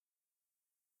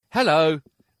Hello,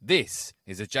 this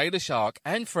is a Jay the Shark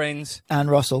and Friends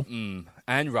And Russell.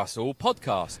 and Russell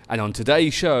podcast. And on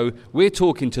today's show, we're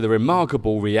talking to the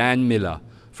remarkable Rhianne Miller.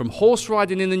 From horse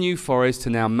riding in the New Forest to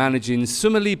now managing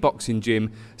Summerlee Boxing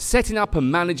Gym, setting up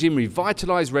and managing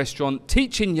revitalised restaurant,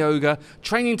 teaching yoga,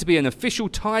 training to be an official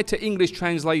Thai to English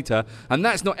translator, and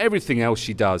that's not everything else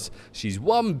she does. She's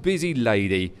one busy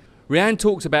lady. Rhianne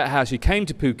talks about how she came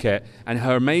to Phuket and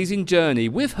her amazing journey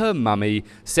with her mummy,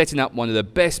 setting up one of the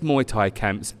best Muay Thai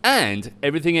camps and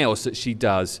everything else that she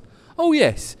does. Oh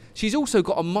yes, she's also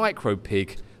got a micro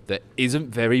pig that isn't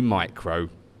very micro.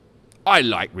 I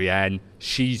like Rhianne.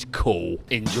 She's cool.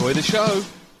 Enjoy the show.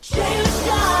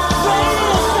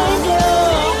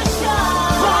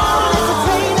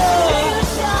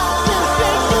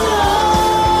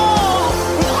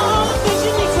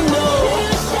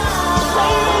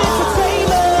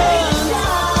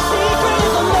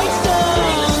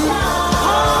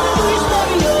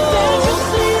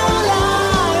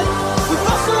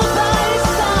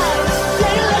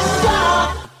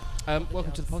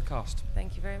 Welcome to the podcast.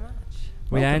 Thank you very much.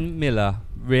 Rhianne Miller.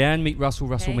 Rhianne meet Russell,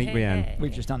 Russell Hey, meet hey, Rhianne. hey.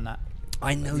 We've just done that.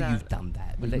 I know Exactly. you've done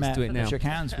that, but We let's met, do it now. We shook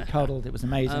hands, we cuddled, it was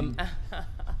amazing.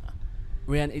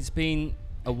 Rhianne, it's been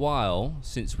a while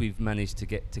since we've managed to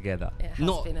get together. It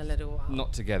has been a little while.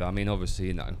 Not together. I mean, obviously,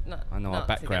 you know, Not- I know our not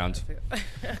background.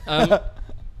 together.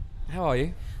 How are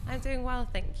you? I'm doing well,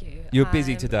 thank you. You're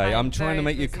busy today. I'm trying to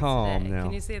very make you busy calm today. now.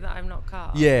 Can you see that I'm not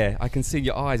calm? Yeah, I can see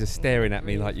your eyes are staring at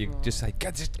me like you Breathe just say,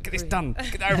 get this Breathe. done,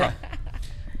 get over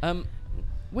it."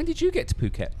 When did you get to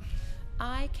Phuket?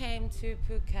 I came to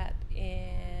Phuket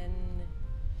in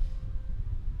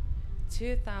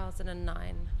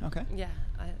 2009. Okay. Yeah,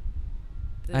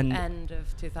 the And- end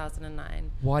of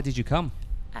 2009. Why did you come?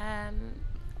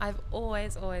 I've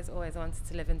always wanted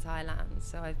to live in Thailand.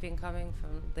 So I've been coming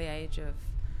from the age of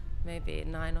maybe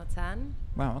 9 or 10.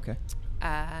 Wow, okay.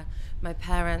 My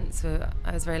parents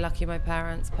I was very lucky. My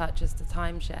parents purchased a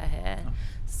timeshare here,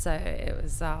 so it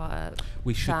was our.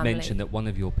 We should family. mention that one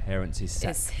of your parents is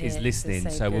Here to listening, say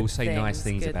so we'll good say nice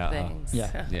things good about things. Yeah.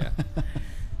 her. Yeah.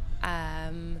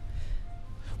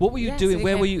 What were you Yeah, so doing? we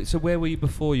Where were came- you? So where were you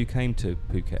before you came to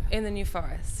Phuket? In the New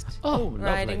Forest, Oh,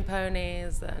 riding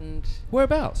ponies and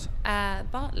Whereabouts?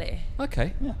 Bartley,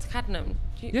 Okay. Cadnam.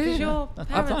 Yeah, Because yeah. your I've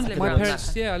parents done live it. My around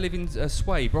parents, there. yeah, I live in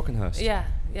Sway, Brockenhurst.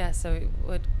 Yeah. So we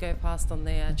would go past on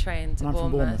the train to And I'm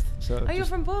from Bournemouth. Bournemouth. So Oh, you're just-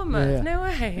 from Bournemouth? Yeah, yeah. No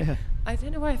way. Yeah. I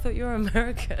don't know why I thought you were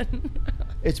American.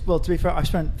 Well, to be fair, I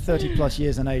spent 30 plus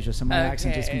years in Asia, so my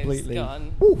accent is Okay, it's completely.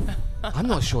 gone. Woo. I'm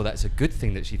not sure that's a good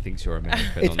thing that she thinks you're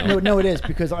American It's, or not. no, it is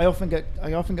because I often get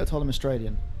told I'm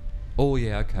Australian. Oh,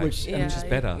 yeah, okay. Which- Which is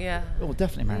better. Yeah. Oh,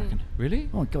 definitely American. Really?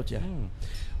 Oh God, yeah. Hmm.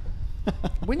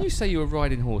 When you say you were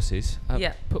riding horses,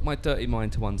 Yeah. put my dirty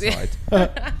mind to one side.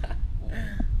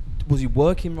 Was you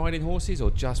working riding horses,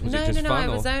 or just was No, it just no, fun? I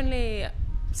or? was only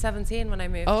 17 when I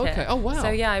moved Oh, here. okay. Oh, wow. So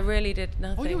yeah, I really did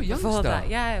nothing you were a before youngster. that.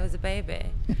 Yeah, I was a baby.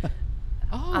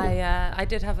 Oh. I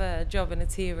did have a job in the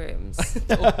tea rooms,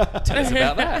 Tell us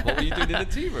about that. What were you doing in the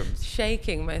tea rooms?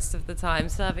 shaking most of the time,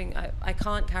 serving. I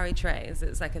can't carry trays.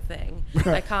 It's like a thing.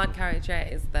 I can't carry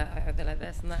trays. They're like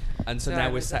this and that. And so I now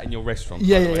we're was sat a- in your restaurant.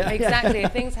 Yeah, by the yeah, way. yeah. Exactly.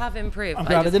 Things have improved. I'm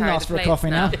glad I just didn't carry ask the for a coffee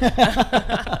plates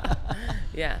now.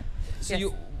 Yeah. So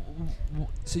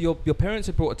Yes. your parents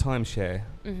had brought a timeshare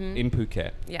Mhm. in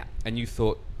Phuket, Yeah. and you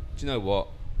thought, do you know what?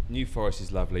 New Forest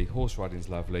is lovely, horse riding's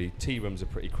lovely, tea rooms are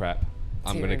pretty crap.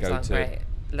 I'm Tea going to rooms go aren't to. great.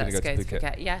 gonna Let's go to Phuket.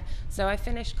 Phuket. Yeah. So I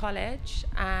finished college,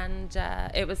 and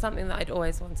it was something that I'd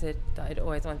always wanted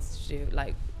to do.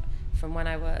 Like from when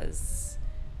I was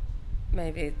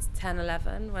maybe 10,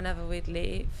 11, whenever we'd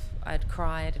leave, I'd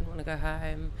cry. I didn't want to go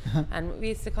home, and we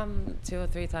used to come 2 or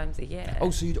 3 times a year. Oh,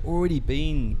 so you'd already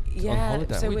been on Yeah,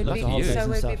 holiday. so We'd we'd love be for you. holidays so and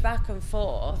we'd be stuff. back and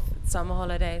forth, summer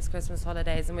holidays, Christmas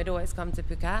holidays, and we'd always come to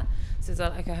Phuket. So it's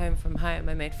like a home from home.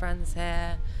 I made friends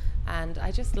here, and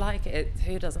I just like it.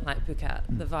 Who doesn't like Phuket?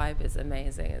 The vibe is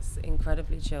amazing. It's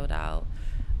incredibly chilled out.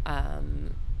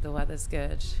 The weather's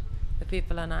good. The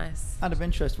people are nice. Out of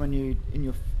interest, when you've been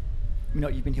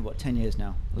here 10 years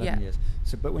now, 11 Yeah. years.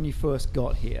 So, but when you first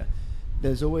got here,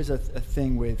 there's always a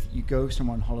thing with you go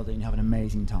somewhere on holiday and you have an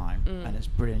amazing time and it's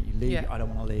brilliant. You leave, Yeah. I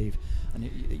don't want to leave, and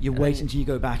you And wait then- until you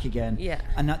go back again. Yeah.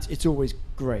 And it's always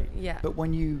great. Yeah. But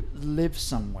when you live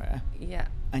somewhere Yeah.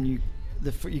 and you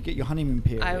get your honeymoon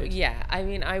period, I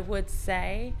mean, I would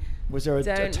say was there a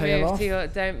don't tail move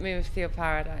off? don't move to your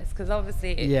paradise, because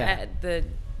obviously Yeah. the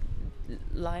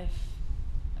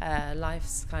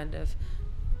life's kind of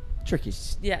Tricky.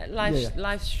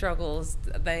 life struggles,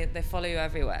 they follow you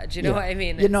everywhere. Do you know Yeah. what I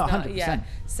mean? Yeah, no, 100%.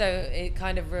 So it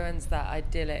kind of ruins that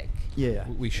idyllic. Yeah.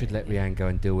 We should let Rhianne go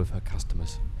and deal with her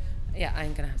customers. Yeah,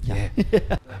 I'm gonna have to.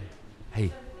 Yeah.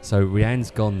 Hey, so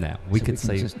Rianne's gone now. We So could can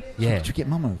say, just- yeah. Should we get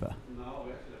Mum over?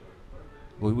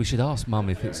 We should ask Mum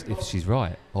if she's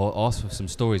right, or ask for some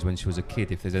stories when she was a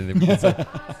kid. If there's anything,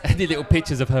 any little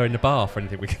pictures of her in the bath or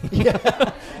anything we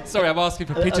can. Sorry, I'm asking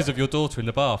for pictures of your daughter in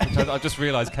the bath, which I just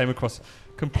realised came across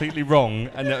completely wrong,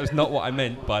 and that was not what I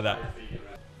meant by that.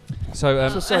 So,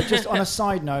 So sorry, just on a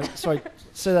side note, sorry,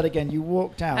 say that again. You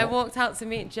walked out. I walked out to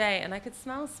meet Jay, and I could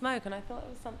smell smoke, and I thought it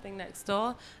was something next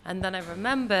door. And then I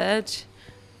remembered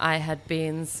I had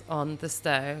beans on the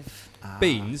stove.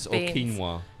 beans or Beans.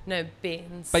 quinoa? No,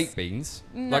 beans. Baked beans,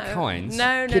 No. like Heinz.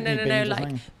 No, Kidney beans or like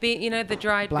something. you know the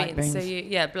dried Black beans. So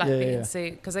beans? black Yeah, yeah, beans. yeah.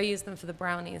 So because I use them for the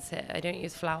brownies here, I don't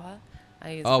use flour. I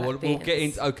use Oh, black well, beans. we'll get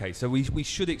into. Okay, so we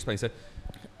should explain. So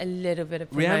A little bit of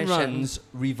promotion. Rianne runs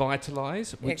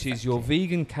Revitalise, which is your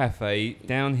vegan cafe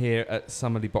down here at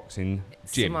Summerley Boxing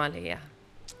Gym. Somali, yeah.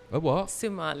 Oh, what?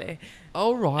 Somali.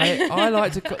 All right. I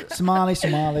like to. Somali,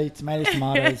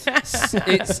 tomatoes.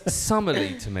 It's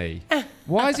Summerley to me.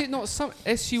 Why is it not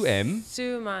S-U-M?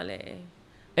 Somali.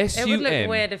 S-U-M. It would look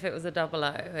weird if it was a double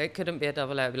O. It couldn't be a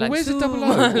double O. It'd be Well, like where's the double O?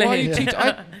 Why are Somali. you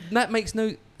that makes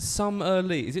no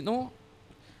Summerley, is it not?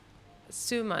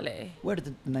 Somali. Where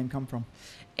did the name come from?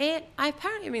 It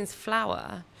apparently means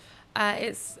flower.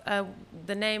 It's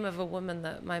the name of a woman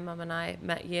that my mum and I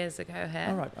met years ago here.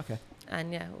 All right, okay.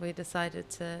 And yeah, we decided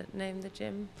to name the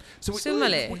gym So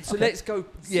Somali. So Okay. let's go.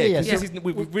 Yeah, Yeah, 'cause so- this is,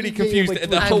 we're really yeah, confused yeah, at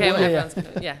the wait, whole. Okay, yeah, well, yeah. everyone's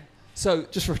gonna, yeah. So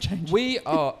Just for a change. we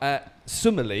are at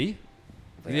Summerley.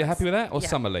 Are you happy with that, or Yeah.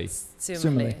 Summerley?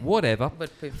 Somali. Whatever. Would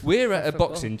be We're at a preferable.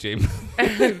 boxing gym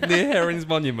near Herons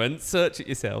Monument. Search it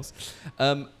yourselves.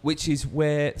 Which is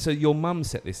where. So your mum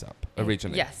set this up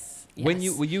originally. Yes. When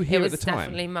yes. were you here It at was the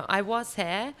time? definitely I was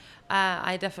here.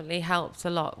 I definitely helped a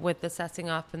lot with the setting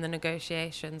up and the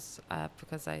negotiations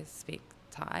because I speak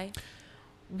Thai.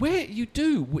 Where you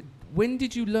do? When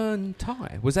did you learn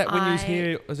Thai? Was that when you was I-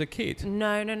 here as a kid?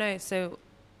 No. So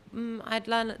I'd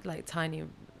learned like tiny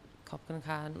Kopkan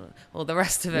and all the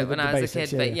rest of it Yeah, when the I was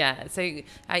basics, a kid. yeah, But so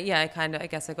I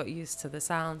guess I got used to the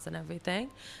sounds and everything.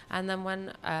 And then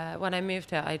when I moved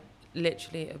here, I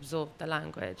literally absorbed the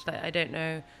language. Like I don't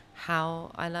know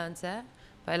how I learned it,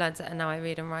 but I learned it, and now I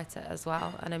read and write it as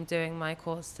well. And I'm doing my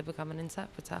course to become an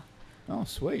interpreter. Oh,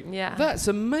 sweet. Yeah. That's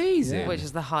amazing. Which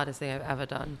is the hardest thing I've ever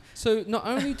done. So not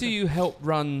only do you help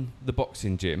run the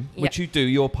boxing gym, which Yeah. you do,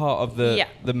 you're part of the Yeah.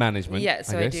 the management. Yeah,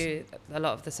 so I I guess. do a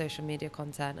lot of the social media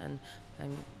content, and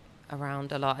I'm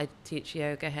around a lot. I teach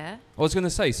yoga here. I was going to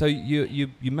say, so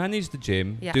you manage the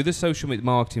gym, Yeah. do the social media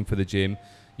marketing for the gym,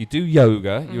 you do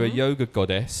yoga, you're a Mhm. yoga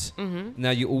goddess. Mm-hmm.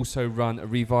 Now you also run a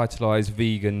revitalised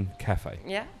vegan cafe.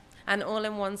 Yeah, and all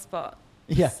in one spot.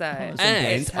 Yeah. So That's And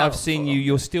it's I've seen helpful.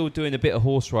 you're still doing a bit of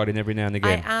horse riding every now and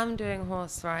again. I am doing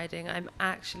horse riding. I'm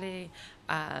actually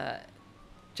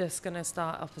just going to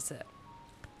start opposite.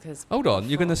 Cause Hold on,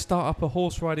 you're going to before- start up a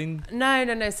horse riding...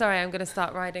 No, sorry. I'm going to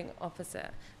start riding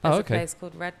opposite. Oh, There's okay. a place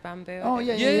called Red Bamboo. Oh, I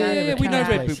yeah, don't Yeah, know if yeah, you've yeah, heard we of know that.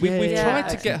 Red Bull. We've Yeah. tried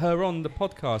to get her on the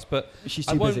podcast, but She's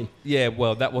I too won't. busy. Yeah,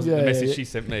 well, that wasn't the Yeah, message yeah. she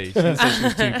sent me. She didn't say she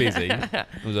was too busy. There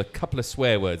was a couple of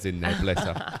swear words in there, bless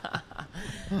her.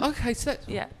 Okay,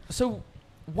 Yeah. so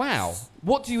wow.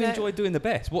 What do you So- enjoy doing the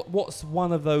best? What's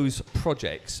one of those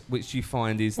projects which you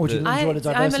find is Or do the... you enjoy the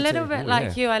I'm a diversity? little bit Oh,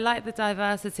 like yeah. you. I like the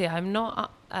diversity. I'm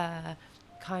not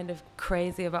kind of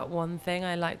crazy about one thing.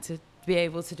 I like to be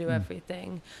able to do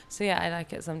everything. So yeah, I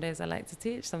like it. Some days I like to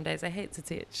teach. Some days I hate to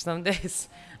teach. Some days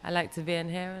I like to be in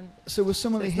here, and So was so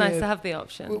Summerley it's here? nice to have the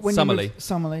options. When Summerley.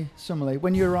 Summerley.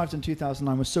 When you arrived in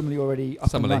 2009, was Summerley already up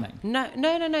Summerley. and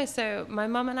running? No. So my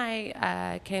mum and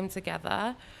I came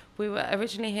together. We were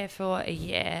originally here for a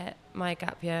year, my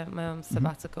gap year, my mum's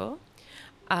sabbatical.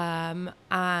 And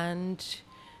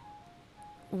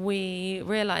we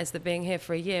realised that being here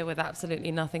for a year with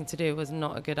absolutely nothing to do was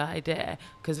not a good idea,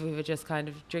 because we were just kind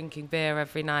of drinking beer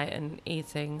every night and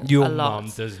eating Your a lot.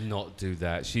 mum does not do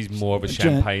that. She's more of a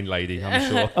Gin- champagne lady, I'm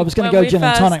sure. I was going to When go we gin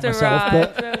and tonic first myself,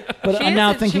 but arrived, but she I'm now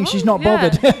isn't, thinking she she's was, not yeah.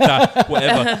 bothered. Nah,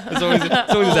 whatever. As long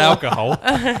as it's alcohol.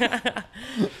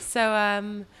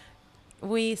 So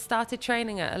we started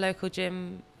training at a local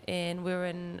gym we were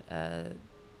in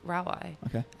Rawai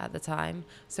Okay. at the time.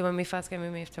 So when we first came, we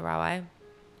moved to Rawai.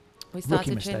 We Rookie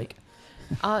started mistake.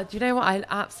 Oh, do you know what? I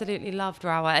absolutely loved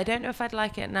Rawai. I don't know if I'd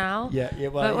like it now. Yeah,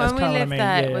 well, But that's when we kind of what I lived mean.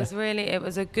 there, yeah, it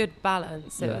was a good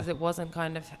balance. Yeah. It wasn't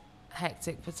kind of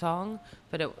hectic Patong,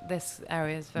 but this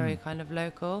area is very kind of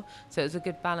local, so it was a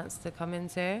good balance to come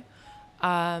into.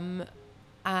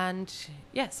 And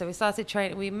yeah, so we started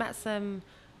training. We met some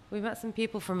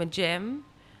people from a gym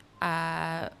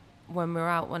when we were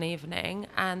out one evening,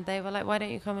 and they were like, "Why don't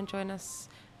you come and join us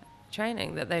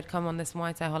training, that they'd come on this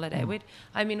Muay Thai holiday. We'd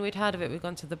heard of it. We'd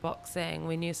gone to the boxing.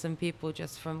 We knew some people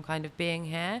just from kind of being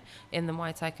here in the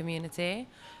Muay Thai community.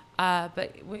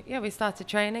 But we started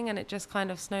training, and it just kind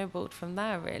of snowballed from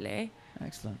there, really.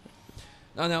 Excellent.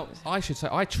 Now, I should say,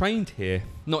 I trained here,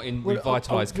 not in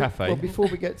Revitalised Cafe. Well, before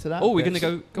we get to that... we're going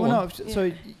to go on. No,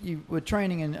 so you were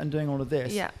training and doing all of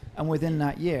this. Yeah. And within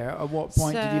that year, at what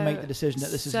point did you make the decision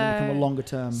that this is going to become a longer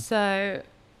term... So,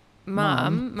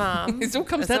 Mum... It all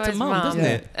comes down to Mum, doesn't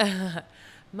it?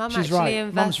 Mum She's actually right.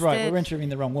 invested... Mum's right. We're interviewing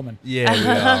the wrong woman. Yeah, we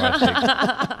are,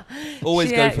 actually.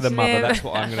 Always go for the mother. That's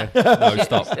what I'm going to... No,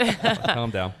 stop. Calm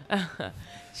down.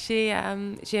 She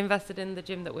invested in the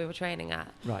gym that we were training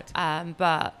at. Right.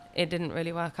 But it didn't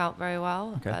really work out very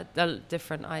well. Okay.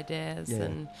 Different ideas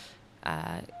and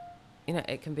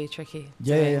it can be tricky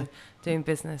doing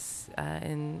business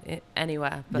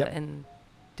anywhere, but in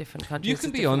different countries. You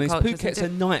can be honest, Phuket's a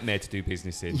nightmare to do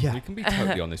business in. Yeah. We can be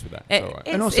totally honest with that. It's all right.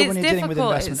 And also when you're dealing with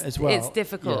investment as well. It's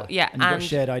difficult, And you've got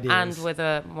shared ideas. And with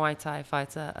a Muay Thai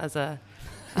fighter as a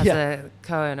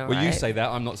co-owner, Well, right? you say that.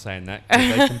 I'm not saying that. 'Cause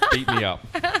they can beat me up.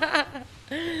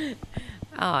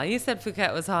 You said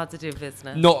Phuket was hard to do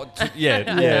business. It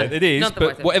is. Not the But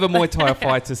Muay Thai. whatever Muay Thai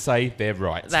fighters say, they're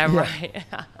right. They're right.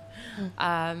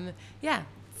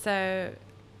 So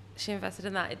she invested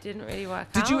in that. It didn't really work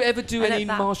out. Did you ever do And any at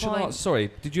that martial point arts?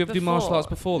 Sorry, did you ever do martial arts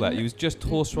before that? You was just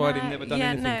horse riding, never done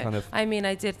anything kind of... I mean,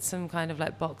 I did some kind of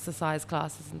like boxercise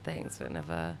classes and things, but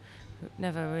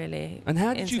never really. And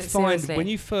how did you find when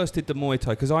you first did the Muay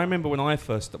Thai? Because I remember when I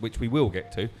first, which we will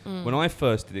get to, when I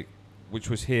first did it, which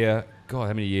was here, God,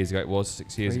 how many years ago it was?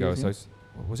 6 years ago or so.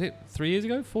 What was it? 3 years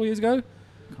ago? 4 years ago?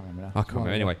 Can't remember now. I can't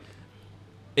remember. Anyway,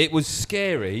 it was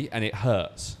scary and it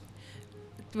hurts.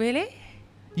 Really?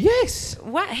 Yes.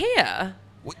 What, here?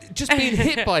 Just being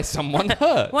hit by someone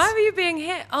hurts. Why were you being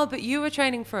hit? Oh, but you were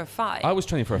training for a fight. I was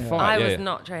training for a fight. I was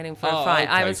not training for a fight.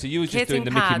 Okay. I was so you were just hitting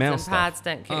doing the Mickey Mouse stuff. pads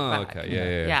don't kick back.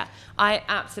 Okay. Yeah. I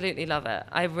absolutely love it.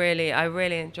 I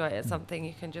really enjoy it. It's something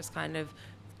you can just kind of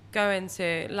go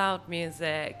into, loud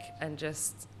music, and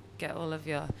just get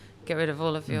rid of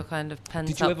all of your kind of pent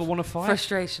up. Did you ever want to fight?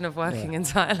 Frustration of working in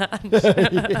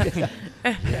Thailand.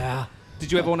 Yeah.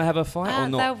 Did you ever want to have a fight or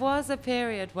not? There was a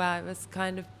period where I was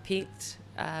kind of peaked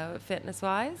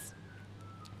fitness-wise,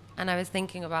 and I was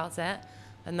thinking about it,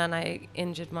 and then I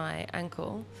injured my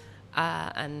ankle,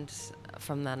 and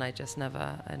from then I just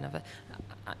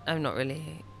I'm not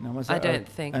really. Now, was I that don't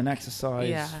think an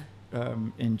exercise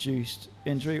induced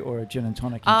injury or a gin and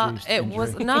tonic induced it injury?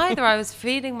 was neither. I was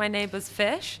feeding my neighbour's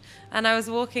fish, and I was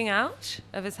walking out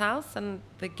of his house, and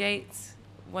the gate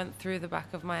went through the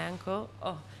back of my ankle.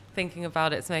 Oh, thinking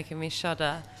about it's making me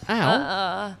shudder.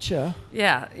 Ow. Sure.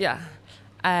 Yeah.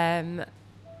 And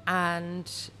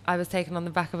I was taken on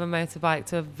the back of a motorbike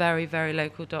to a very, very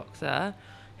local doctor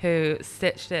who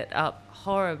stitched it up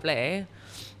horribly.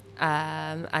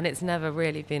 And it's never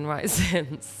really been right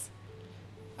since.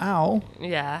 Ow.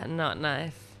 Yeah, not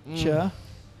nice. Sure.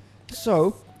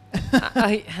 So.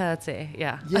 Hurty,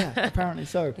 yeah. Yeah, apparently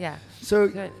so. Yeah.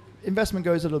 So investment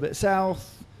goes a little bit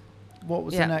south. What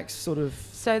was the next sort of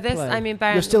So this, play? I mean,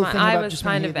 bearing You're still in mind, thinking I about was just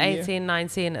kind being of here the year? 18,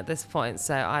 19 at this point,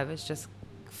 so I was just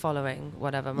following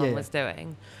whatever Mum was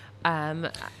doing. And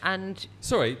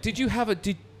Sorry,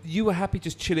 you were happy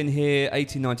just chilling here,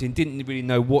 18, 19, didn't really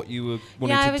know what you were wanting to do?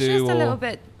 Yeah, I was just a little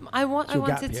bit. What I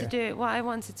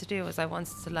wanted to do was I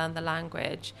wanted to learn the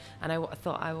language, and I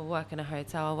thought I will work in a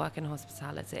hotel, I'll work in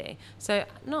hospitality. So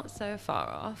not so far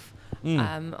off.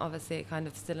 Obviously, kind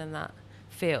of still in that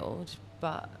field,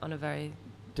 but on a very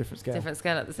different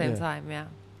scale at the same time. Yeah.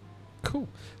 Cool.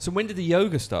 So when did the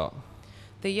yoga start?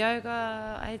 The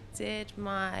yoga, I did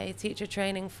my teacher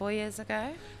training 4 years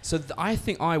ago. So I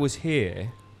think I was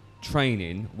here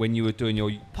training when you were doing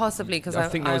your... Possibly, because I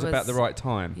think that was about the right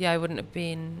time. Yeah, I wouldn't have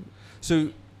been... So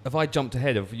have I jumped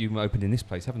ahead of you opened in this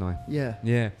place, haven't I? Yeah.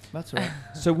 Yeah. That's right.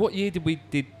 So what year did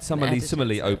Summerlee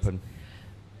Summerlee open?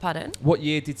 Pardon? What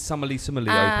year did Summerlee Summerlee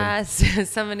open?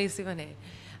 Summerlee Summerlee.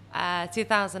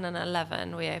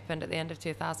 2011. We opened at the end of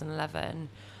 2011.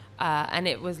 And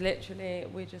it was literally,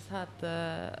 we just had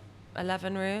the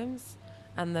 11 rooms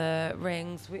and the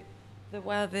rings.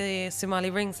 Where the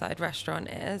Somali Ringside restaurant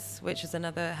is, which is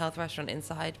another health restaurant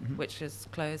inside, which is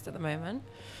closed at the moment,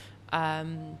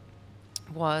 it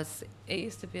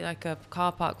used to be like a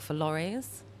car park for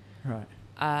lorries. Right.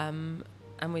 And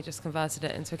we just converted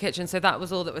it into a kitchen. So that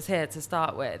was all that was here to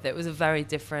start with. It was a very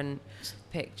different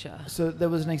picture. So there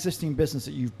was an existing business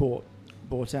that you've bought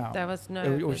bought out? There was no.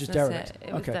 It was just business derelict. here.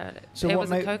 It was Okay. derelict. So it what was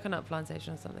made- a coconut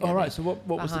plantation or something. All I right. think. So what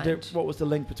was behind. what was the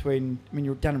link between? I mean,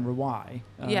 you're down in Rawai,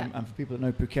 Yeah. and for people that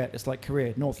know Phuket, it's like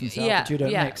Korea, north and south. Yeah, but you don't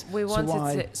yeah. mix. We So wanted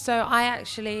why- to. So I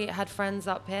actually had friends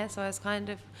up here, so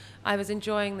I was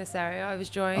enjoying this area. I was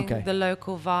enjoying Okay. the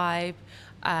local vibe.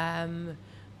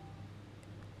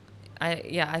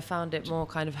 I found it more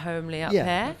kind of homely up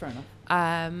Yeah. here. Fair enough.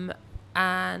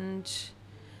 And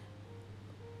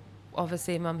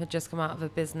obviously Mum had just come out of a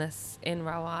business in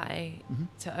Rawai. Mhm.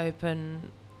 To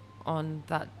open on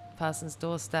that person's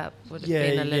doorstep would have Yeah,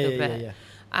 been a little yeah, bit. yeah.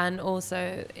 And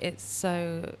also it's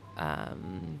so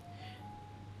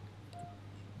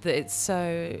it's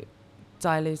so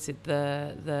diluted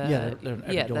the they're on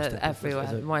every doorstep as everywhere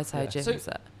a- Muay Thai yeah. gyms.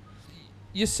 So-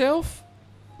 Yourself,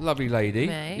 lovely lady.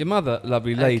 Me. Your mother,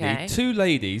 lovely lady. Okay.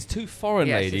 Two foreign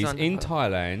Yeah, she's ladies in wonderful.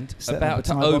 Thailand Setting up about a to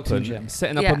Thai boxing open, gym.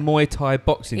 setting up Yeah. a Muay Thai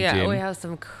boxing Yeah, gym. we have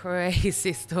some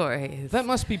crazy stories. That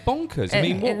must be bonkers. I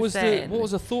mean, what was Insane.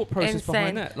 the thought process behind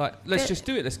Insane. that? Like, let's Bi- just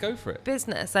do it. Let's go for it.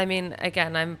 Business. I mean,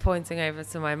 again, I'm pointing over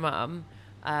to my mum.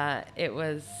 It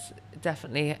was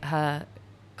definitely her.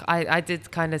 I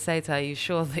did kind of say to her, "You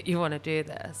sure that you want to do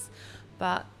this?"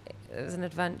 But it was an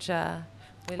adventure.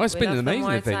 Oh, it's been an love the amazing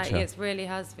Muay Thai. adventure. It really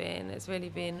has been. It's really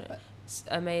been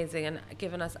amazing and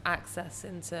given us access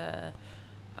into.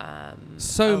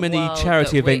 So a many world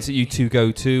charity that we- events that you two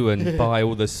go to and buy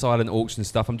all the silent auction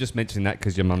stuff. I'm just mentioning that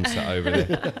because your mum sat over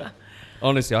there.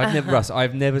 Honestly,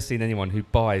 I've never seen anyone who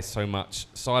buys so much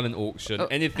silent auction, Oh.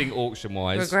 anything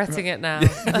auction-wise. Regretting it now.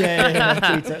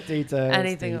 Details.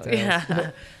 Anything. details.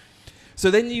 Yeah. So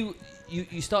then you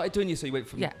started doing so you went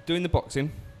from Yeah. doing the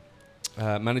boxing,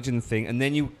 managing the thing, and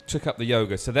then you took up the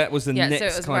yoga. So that was the Yeah. next So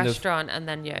it was kind of, restaurant and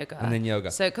then yoga. and then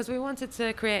yoga. So, because we wanted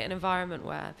to create an environment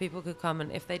where people could come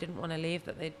and if they didn't want to leave,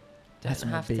 that they That's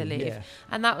don't what have it'd to be, leave. yeah.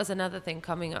 And that was another thing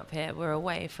coming up here. We're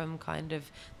away from kind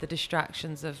of the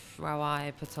distractions of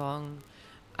Rawai, Patong.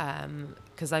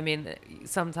 Because, I mean,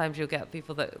 sometimes you'll get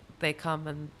people that they come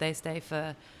and they stay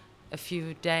for a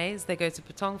few days. They go to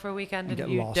Patong for a weekend And and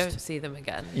get you lost. don't see them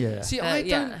again. Yeah. See, I don't.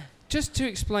 Yeah. Just to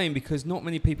explain, because not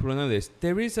many people know this,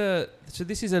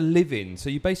 this is a live-in. So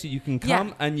you basically you can come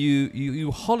Yeah. and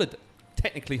you holiday,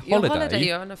 technically You're holiday.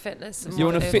 You're on a fitness. You're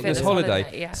on a fitness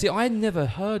holiday. Yeah. See, I never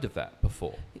heard of that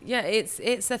before. Yeah, it's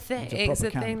a thing. It's a It's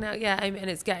a proper thing camp. now. Yeah, I mean,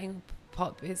 it's getting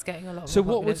It's getting a lot. So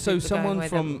more what would- popular. so People are going someone away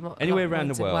from that mo- anywhere a lot around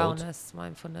more the into world- wellness,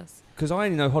 mindfulness. Because I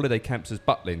only know holiday camps as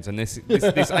Butlins, and this ain't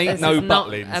This no is not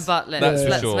Butlins. a Butlins. That's for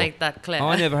Let's sure. make that clear.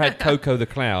 I never had Coco the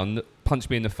clown punch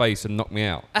me in the face and knock me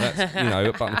out. That's, a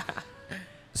Butlins.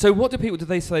 So what do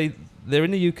they say? They're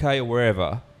in the UK or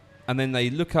wherever, and then they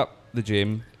look up the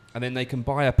gym, and then they can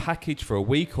buy a package for a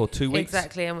week or 2 weeks.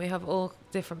 Exactly, and we have all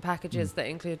different packages that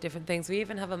include different things. We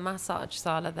even have a massage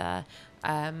sala there.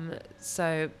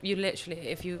 So you literally,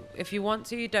 if you want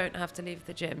to, you don't have to leave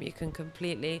the gym. You can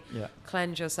completely Yeah.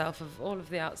 cleanse yourself of all of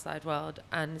the outside world,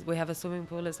 and we have a swimming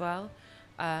pool as well.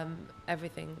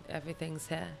 Everything's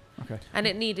here, Okay. and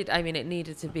it needed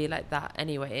to be like that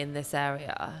anyway in this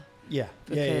area. Yeah.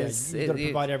 Because You've got to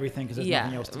provide everything because there's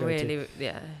nothing else to go to. really,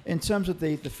 yeah. In terms of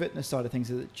the fitness side of things,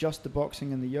 is it just the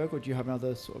boxing and the yoga, or do you have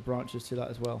other sort of branches to that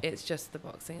as well? It's just the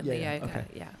boxing and Yeah, the yeah, yoga. okay.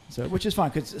 Yeah. So, which is fine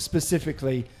because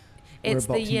specifically, we're a It's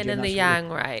the boxing yin gym, and the that's yang,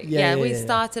 right? Yeah, We yeah, yeah.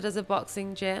 started as a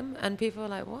boxing gym, and people were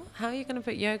like, "What? How are you going to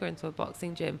put yoga into a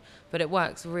boxing gym?" But it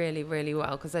works really, really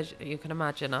well because, as you can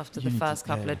imagine, after You the need to- first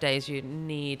couple yeah. of days, you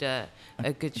need a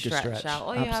good stretch out.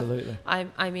 Or you Absolutely.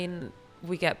 I mean,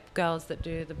 we get girls that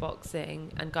do the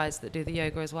boxing and guys that do the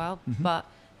yoga as well. Mhm. But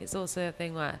it's also a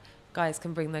thing where guys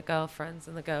can bring their girlfriends,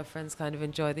 and the girlfriends kind of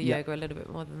enjoy the Yeah. yoga a little bit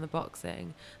more than the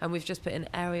boxing. And we've just put in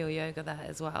aerial yoga there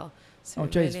as well. So Oh,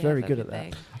 we Jay's really very have good at that.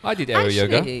 everything. I did aerial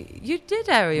yoga. Actually, you did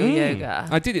aerial yoga.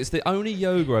 I did. It's the only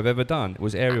yoga I've ever done.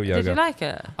 Was aerial yoga. Did you like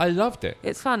it? I loved it.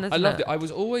 It's fun, isn't I loved it? it. I was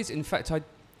always, in fact, I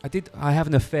have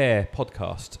an affair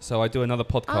podcast, so I do another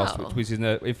podcast, Oh. which is,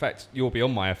 in fact, you'll be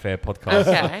on my affair podcast.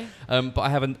 Okay. But I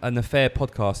have an affair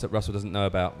podcast that Russell doesn't know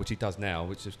about, which he does now,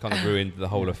 which has kind of ruined the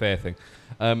whole affair thing.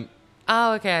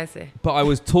 Oh, okay, I see. But I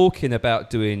was talking about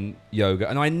doing yoga,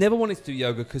 and I never wanted to do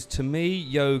yoga because to me,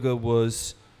 yoga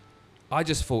was... I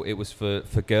just thought it was for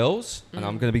girls, and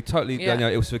I'm going to be totally... Yeah.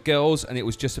 it was for girls, and it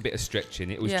was just a bit of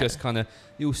stretching. It was Yeah. just kind of...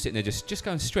 You all sitting there, just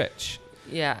go and stretch.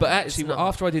 Yeah. But it's actually, not.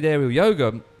 after I did aerial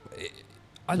yoga,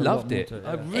 I There's a lot loved more it. to it,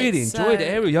 I yeah. really It's enjoyed so-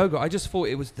 aerial yoga. I just thought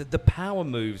it was the power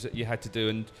moves that you had to do,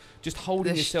 and just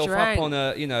holding The yourself strength. up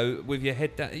on with your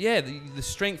head down. Yeah, the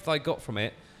strength I got from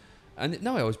it. And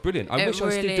no, it was brilliant. I It wish I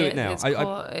would still really do it now. It's,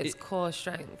 it's core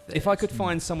strength. If I could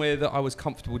find somewhere that I was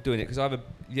comfortable doing it, because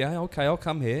I'll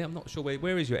come here. I'm not sure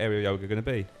where is your aerial yoga going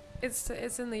to be?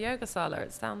 It's in the yoga sala.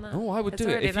 It's down there. Oh, I would It's do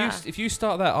it. already there. If you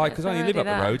start that, because I only live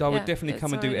up the road, I would definitely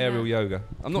come and do aerial yoga.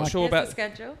 I'm not sure Here's about the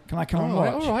schedule. Can I come and all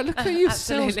right, watch? all right, look at you.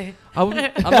 Absolutely. I'm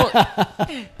not,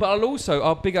 but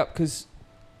I'll big up because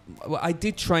I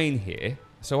did train here.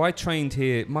 So I trained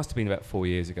here, it must have been about 4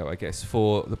 years ago, I guess,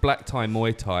 for the Black Tie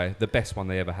Muay Thai, the best one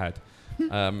they ever had.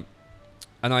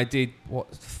 And I did,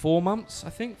 4 months, I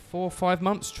think, 4 or 5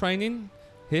 months training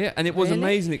here. And it was an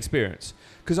Really? amazing experience.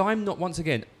 Because I'm not, once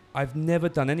again, I've never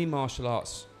done any martial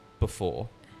arts before.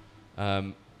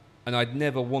 And I'd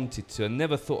never wanted to, and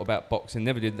never thought about boxing,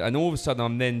 never did. And all of a sudden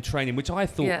I'm then training, which I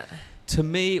thought, to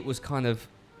me, it was kind of,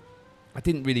 I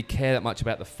didn't really care that much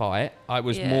about the fight. I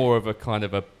was more of a kind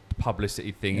of a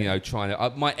publicity thing, you know, trying to,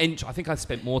 I think I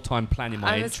spent more time planning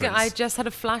my entrance. I just had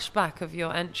a flashback of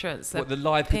your entrance. What, the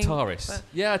live guitarist?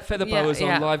 Yeah, I had feather boas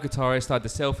on, live guitarist. I had the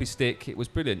selfie stick. It was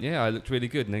brilliant. Yeah, I looked really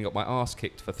good, and then got my ass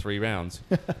kicked for 3 rounds.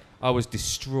 I was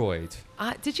destroyed.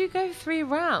 Did you go 3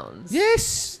 rounds?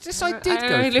 Yes, I did go 3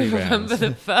 rounds. I only remember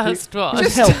the first one.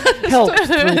 Just helped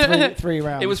through three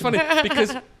rounds. It was funny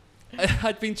because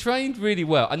I'd been trained really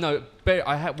well. I know,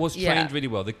 was trained really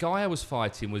well. The guy I was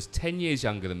fighting was 10 years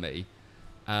younger than me,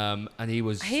 and he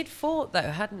was... He'd fought, though,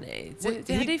 hadn't he?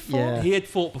 Had he fought? Yeah. He had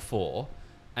fought before,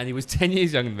 and he was 10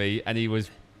 years younger than me, and he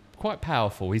was quite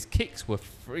powerful. His kicks were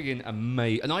friggin'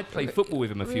 amazing. And I'd played football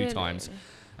with him a few times.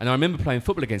 And I remember playing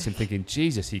football against him thinking,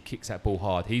 Jesus, he kicks that ball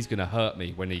hard. He's going to hurt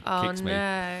me when he kicks me.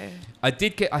 No. I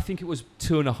did get, I think it was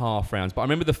 2.5 rounds. But I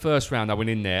remember the first round I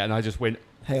went in there and I just went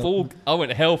I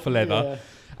went hell for leather. Yeah.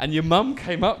 And your mum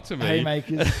came up to me.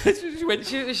 Haymakers. She went,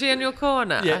 Was she in your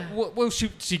corner? yeah, well,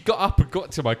 she got up and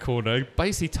got to my corner,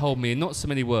 basically told me in not so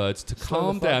many words to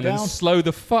calm down and slow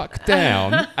the fuck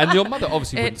down. And your mother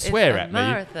obviously wouldn't swear at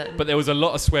me, but there was a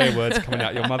lot of swear words coming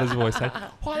out your mother's voice saying,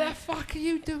 what the fuck are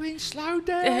you doing? Slow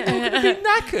down, you're going to be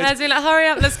knackered. I'd be like, hurry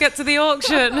up, let's get to the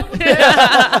auction.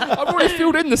 I've already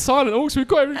filled in the silent auction. We've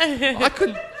got everything. I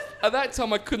couldn't, at that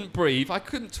time I couldn't breathe, I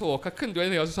couldn't talk, I couldn't do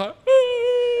anything. I was just like,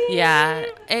 Yeah,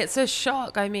 it's a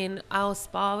shock. I mean, I'll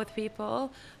spar with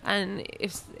people, and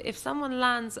if someone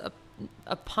lands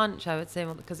a punch, I would say,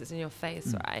 well, because it's in your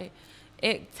face, right?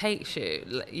 It takes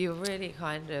you. You're really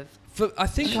kind of. I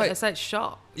think it's like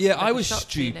shock. Yeah, like I was shock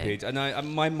stupid, feeling.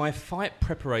 and my fight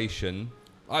preparation.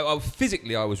 I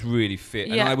physically I was really fit,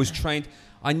 and Yeah. I was trained.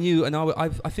 I knew, and I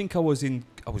think I was in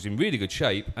really good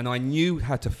shape, and I knew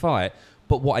how to fight.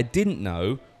 But what I didn't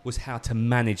know was how to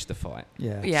manage the fight.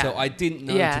 Yeah. So I didn't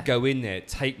know to go in there,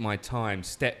 take my time,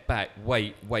 step back,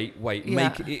 wait,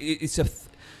 Yeah. it's a.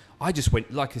 I just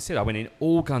went, like I said, I went in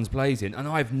all guns blazing, and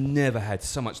I've never had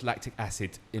so much lactic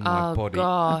acid in my body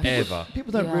gosh. ever.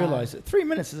 People don't Yeah. realise that 3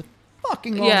 minutes is a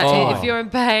fucking long Yeah, time. if you're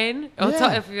in pain or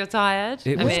Yeah. if you're tired.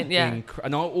 It I was mean, yeah.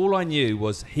 and all I knew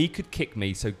was he could kick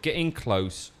me, so getting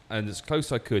close and as close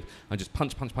as I could, and just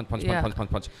punch, Yeah.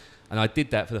 punch, and I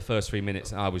did that for the first 3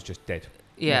 minutes, and I was just dead.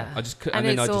 Yeah. I just couldn't, And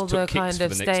and then it's I all just took the kicks kind for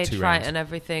of the next stage 2 fright rounds. and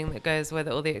everything that goes with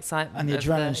it, all the excitement. and the of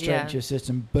adrenaline straight to your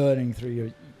system burning through your...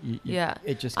 Yeah.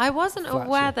 It just I wasn't flats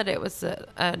aware you. that it was a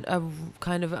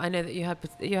kind of. I know that you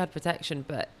had protection,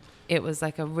 but it was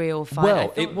like a real fight. I Well,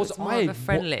 thought it was more of a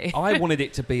friendly. I wanted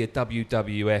it to be a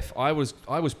WWF. I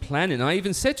was planning. I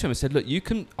even said to him, I said, "Look,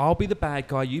 I'll be the bad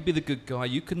guy. You be the good guy.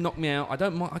 You can knock me out. I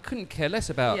don't mind. I couldn't care less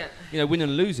about winning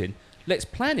and losing. Let's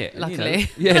plan it." And, Luckily.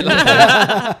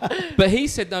 luckily. But he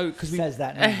said no because says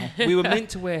that now. we were meant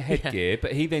to wear headgear.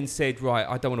 But he then said, "Right,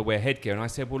 I don't want to wear headgear." And I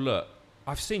said, "Well, look,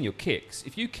 I've seen your kicks.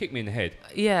 If you kick me in the head,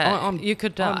 you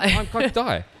could die. I'm going to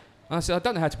die." And I said, "I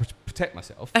don't know how to protect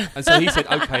myself." And so he said,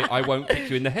 "Okay, I won't kick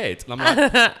you in the head." And I'm like,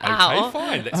 "Okay,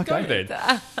 fine, let's go then."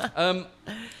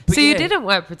 So you didn't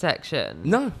wear protection?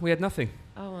 No, we had nothing.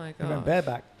 Oh my I god. went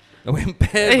bareback. I went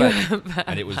bareback,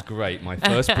 and it was great. My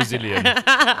first Brazilian,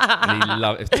 and he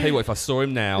loved. I tell you what, if I saw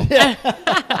him now,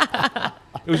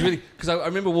 it was really because I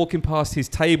remember walking past his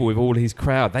table with all his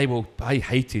crowd. They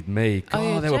hated me. God,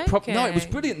 you're they were No, it was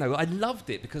joking. brilliant though. I loved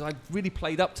it because I really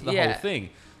played up to the whole thing.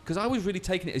 Because I was really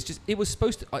taking it as just it was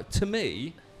supposed to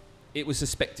me, it was a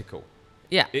spectacle.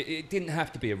 Yeah. It didn't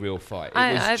have to be a real fight.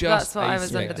 It was just that's what a I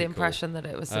was under the spectacle. impression that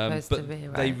it was supposed but to be.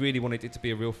 Right. they really wanted it to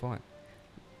be a real fight.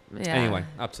 Yeah. Anyway,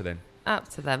 up to them. Up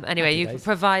to them. Anyway, Happy you days.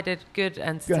 provided good Good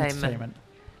entertainment. entertainment.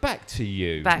 Back to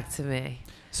you. Back to me.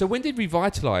 So when did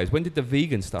Revitalise? When did the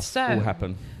vegan stuff all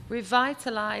happen?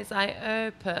 Revitalise, I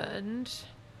opened.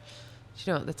 Do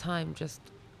you know what? The time just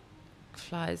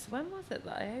flies. When was it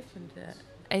that I opened it?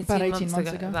 18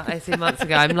 months ago. About 18 months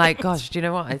ago. I'm like, gosh, do you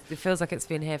know what? It feels like it's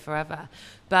been here forever.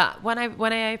 But when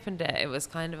I opened it, it was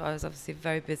kind of, I was obviously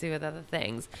very busy with other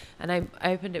things. And I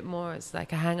opened it more as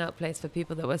like a hangout place for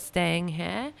people that were staying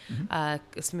here. A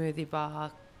smoothie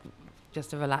bar,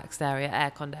 just a relaxed area,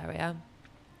 air-conned area.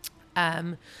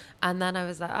 And then I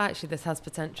was like, actually, this has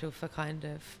potential for kind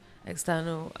of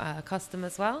external custom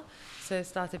as well. So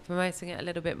started promoting it a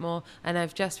little bit more, and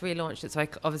I've just relaunched it. So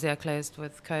obviously I closed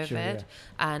with COVID, Sure, yeah.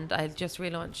 and I just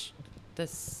relaunched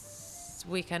this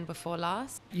weekend before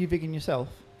last. You vegan yourself?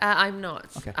 I'm not.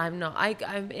 Okay. I'm not.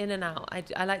 I'm in and out.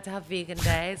 I like to have vegan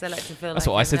days. I like to feel That's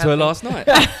like what I I'm said to her healthy. last night.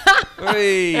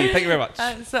 Hey, thank you very much.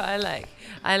 So I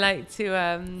like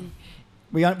to.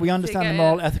 We understand the Figure-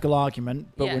 moral, ethical argument,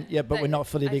 but Yeah, we're not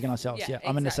fully I- vegan ourselves. Yeah,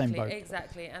 I'm in the same boat.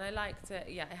 Exactly. And I like to,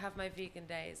 I have my vegan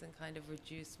days and kind of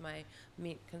reduce my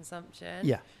meat consumption.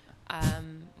 Yeah.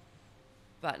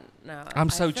 But no. I'm I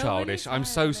so feel really childish. I'm tired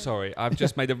so and- sorry. I've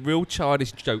just made a real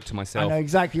childish joke to I myself know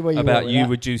exactly where you about were with you that.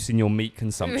 reducing your meat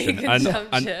consumption. Meat And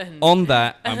consumption. on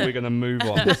that, and we're going to move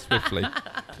on swiftly.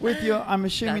 With your, I'm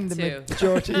assuming That the too.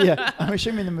 majority. Yeah, I'm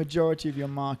assuming the majority of your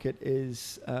market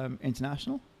is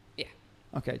international. Yeah.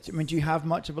 Okay. So, I mean, do you have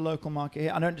much of a local market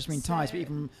here? I don't just mean Thais, but So-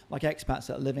 even like expats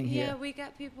that are living Yeah, here. we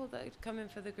get people that come in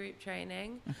for the group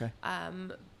training, Okay.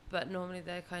 but normally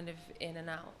they're kind of in and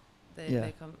out. Yeah.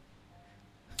 They come.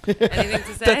 Anything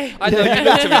to say? I know you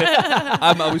looked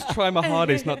at me. I was trying my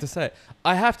hardest not to say it.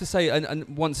 I have to say,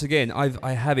 and once again,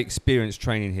 I have experienced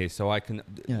training here, so I can.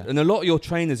 Yeah. And a lot of your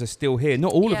trainers are still here.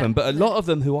 Not all of Yeah. them, but a lot of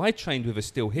them who I trained with are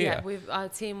still here. Yeah, our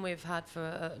team we've had for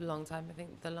a long time. I think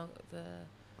the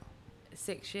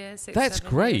 6 years. That's 7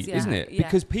 great, years, yeah, isn't it? yeah.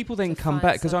 Because people then To come find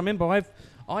back. Because I some- remember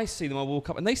I see them. I walk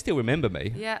up and they still remember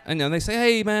me. Yeah. And they say,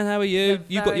 "Hey man, how are you? They're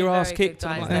You got your very, ass very kicked." good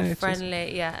And I'm guys. like, They're "Eh, cheers."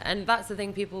 friendly, yeah. And that's the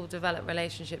thing. People develop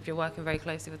relationships. You're working very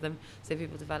closely with them, so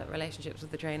people develop relationships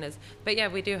with the trainers. But yeah,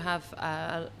 we do have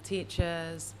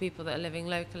teachers, people that are living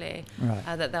locally,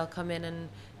 Right. that they'll come in and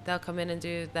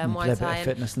do their And Muay play a bit Thai of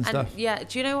fitness and stuff. Yeah,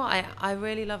 do you know what I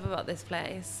really love about this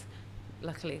place?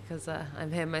 Luckily, because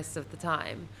I'm here most of the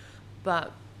time,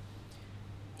 but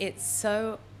it's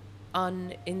so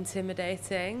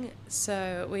unintimidating.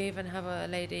 So we even have a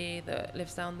lady that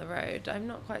lives down the road. I'm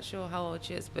not quite sure how old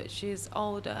she is, but she's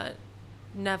older,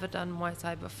 never done Muay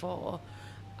Thai before.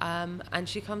 And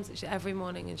she comes every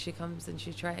morning and she comes and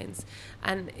she trains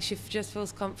and she just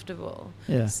feels comfortable.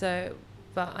 Yeah. So,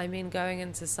 but I mean, going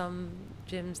into some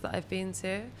gyms that I've been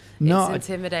to, No, it's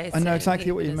intimidating. I know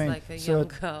exactly what you even mean. as like a So-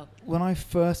 young girl. When I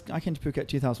came to Phuket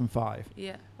 2005.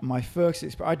 Yeah. My first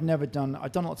experience, I'd done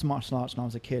lots of martial arts when I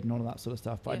was a kid and all of that sort of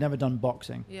stuff, but I'd Yeah. never done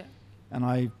boxing. Yeah. And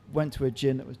I went to a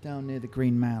gym that was down near the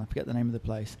Green Man. I forget the name of the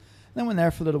place. Then went there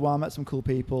for a little while, met some cool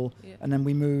people, Yeah. and then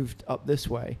we moved up this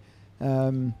way,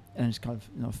 and I just kind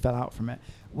of fell out from it.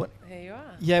 Here you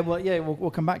are. Yeah, we'll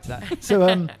come back to that. So,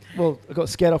 I got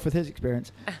scared off with his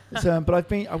experience. So, but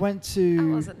I went I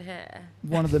to wasn't here.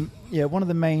 one of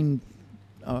the main.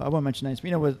 I won't mention names, but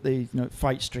you know where the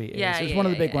Fight Street is. Yeah, It's yeah, one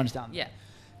of the yeah, big yeah. ones down there.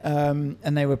 Yeah.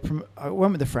 And they were. I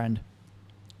went with a friend,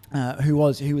 who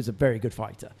was a very good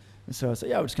fighter. And so I said,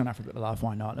 we're just going to have a bit of a laugh.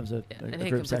 Why not? There was a And he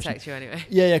group can session. protect you anyway.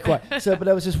 Yeah, quite. So, but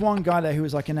there was this one guy there who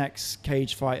was like an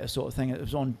ex-cage fighter sort of thing. It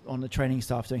was on the training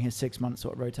staff doing his 6-month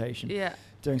sort of rotation, Yeah.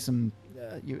 doing some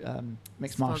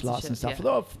mixed martial arts and stuff. Sponsorship, I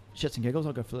thought, shits and giggles,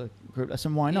 I'll go for the group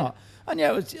lesson. Why not? And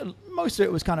yeah, it was, most of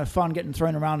it was kind of fun, getting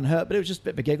thrown around and hurt, but it was just a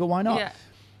bit of a giggle. Why not? Yeah.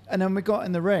 And then we got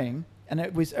in the ring, and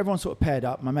it was everyone sort of paired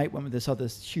up. My mate went with this other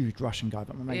huge Russian guy,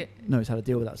 but my mate knows how to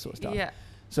deal with that sort of stuff. Yeah.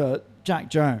 So Jack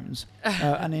Jones,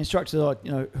 and the instructor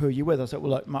said, who are you with? I said,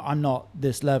 well, look, I'm not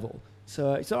this level.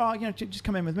 So he said, just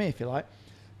come in with me if you like.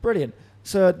 Brilliant.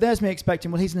 So there's me expecting,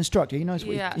 well, he's an instructor. He knows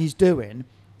what he's doing.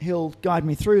 He'll guide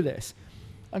me through this.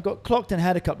 I got clocked in the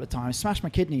head a couple of times, smashed my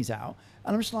kidneys out,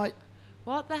 and I'm just like,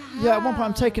 What the hell? yeah, at one point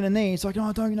I'm taking a knee. It's like,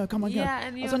 oh, don't, come on, Yeah, go.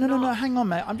 and I you're was like, no, not- hang on,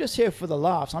 mate. I'm just here for the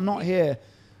laughs. I'm not here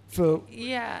for,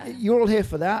 Yeah. you're all here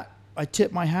for that. I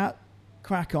tip my hat,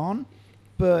 crack on,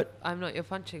 but I'm not your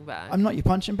punching bag. I'm not your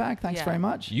punching bag. Thanks Yeah. very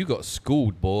much. You got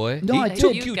schooled, boy. No, he I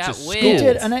took did. you You to got school. whipped. He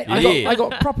did, and I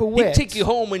got proper He'd whipped. take you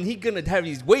home and he gonna have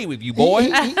his way with you, boy. He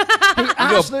You gonna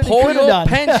absolutely pull could have your done.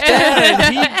 pants down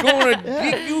and he gonna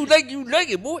Yeah. get you like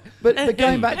it, boy. But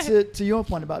going back to your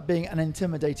point about being an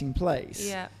intimidating place.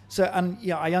 Yeah. So, and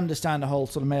yeah, I understand the whole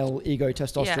sort of male ego,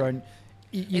 testosterone.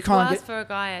 You It's can't worse get for a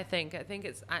guy, I think. I think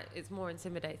it's more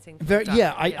intimidating. For very. a guy.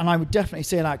 Yeah, and I would definitely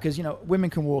say that because women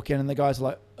can walk in and the guys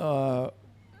are like,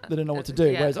 they don't know what to do.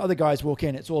 Yeah. Whereas other guys walk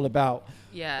in, it's all about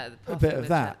Yeah, the a bit of puffing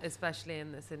that. especially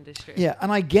in this industry. yeah.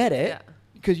 And I get it Yeah.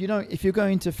 because if you're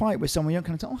going to fight with someone, you're not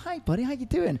going to say, oh, hi, buddy, how you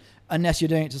doing? Unless you're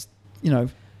doing it just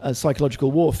as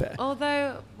psychological warfare.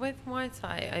 Although with Muay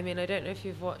Thai, I mean, I don't know if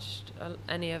you've watched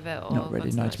any of it or Not really,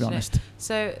 gone no, to be watch it. honest.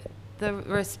 So the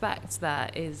respect there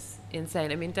is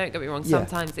insane. I mean, don't get me wrong. Yeah.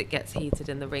 Sometimes it gets heated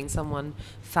in the ring. Someone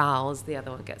fouls, the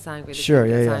other one gets angry. The Sure,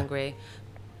 team gets yeah. angry.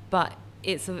 But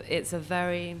it's a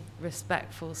very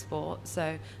respectful sport.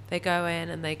 So they go in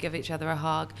and they give each other a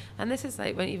hug. And this is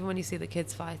like even when you see the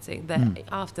kids fighting,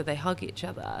 after they hug each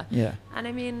other. Yeah. And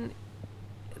I mean,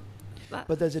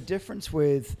 But there's a difference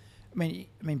with, I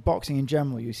mean, boxing in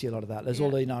general, you see a lot of that. There's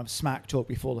all the smack talk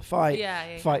before the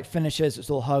fight. Fight finishes, it's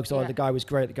all hugs. Oh, the guy was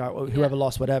great. The guy, whoever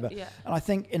lost, whatever. Yeah. And I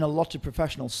think in a lot of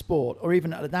professional sport, or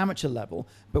even at an amateur level,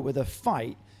 but with a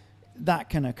fight, that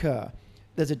can occur.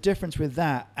 There's a difference with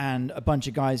that and a bunch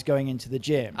of guys going into the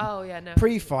gym. Oh yeah, no.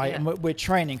 Pre-fight, and we're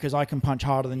training because I can punch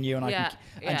harder than you, and I can,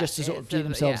 and just to sort of gear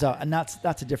themselves up, and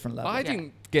that's a different level. I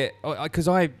didn't get because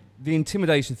the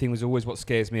intimidation thing was always what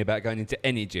scares me about going into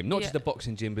any gym, not just a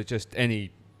boxing gym, but just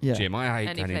any gym. I hate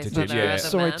Any going into place gyms. on earth.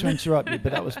 Sorry to interrupt you,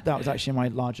 but that was actually my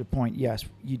larger point. Yes,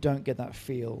 you don't get that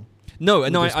feel. No,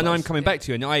 and with this I'm place. coming back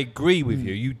to you, and I agree with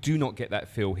you. You do not get that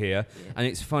feel here, and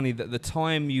it's funny that the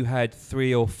time you had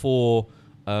 3 or 4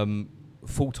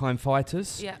 full-time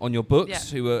fighters on your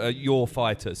books who are your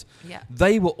fighters. Yeah.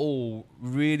 They were all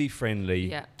really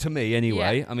friendly to me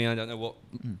anyway. Yeah. I mean, I don't know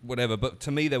whatever, but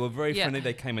to me they were very friendly.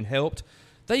 They came and helped.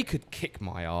 They could kick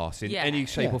my ass in any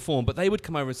shape or form, but they would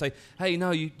come over and say, "Hey,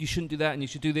 no, you shouldn't do that, and you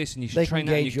should do this, and you should train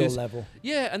that." They and can you gauge should your do this." level.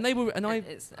 Yeah, and they were, and I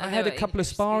I had know a couple of it's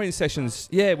sparring sessions,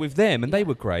 with them, and they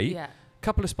were great. Yeah.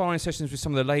 Couple of sparring sessions with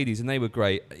some of the ladies, and they were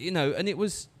great. And it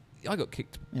was. I got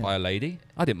kicked by a lady.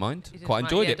 I didn't mind. Quite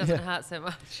enjoyed it. It doesn't hurt so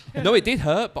much. No, it did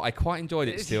hurt, but I quite enjoyed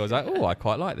it still. I was like, oh, I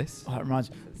quite like this. Oh, it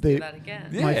reminds Do that again.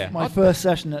 Yeah. my first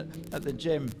session at the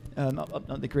gym,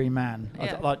 up at the Green Man.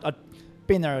 I'd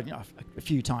been there a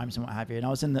few times and what have you, and I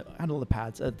was had all the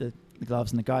pads, the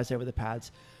gloves, and the guys there with the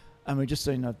pads, and we were just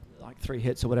doing like 3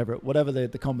 hits or whatever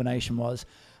the combination was.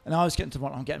 And I was getting to the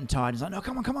point, I'm getting tired. He's like, no,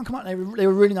 come on. And they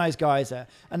were really nice guys there.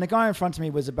 And the guy in front of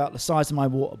me was about the size of my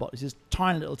water bottle. He's this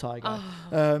tiny little Thai guy.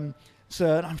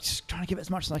 So I'm just trying to give it as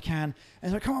much as I can. And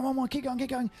he's like, come on, one more, keep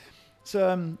going. So,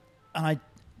 and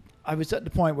I was at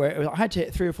the point where I had to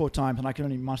hit 3 or 4 times, and I could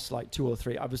only muster like 2 or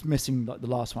 3. I was missing like the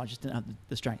last one. I just didn't have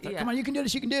the strength. Like, come on, you can do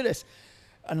this.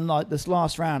 And like this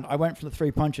last round, I went for the 3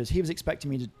 punches. He was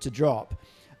expecting me to drop.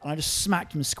 And I just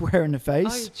smacked him square in the face.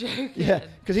 Oh, you're joking. Yeah,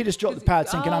 because he just dropped the pad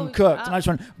thinking I'm cooked. And I just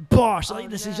went, bosh, like,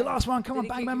 this is your last one. Come on,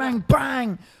 bang, bang, bang,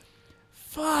 bang.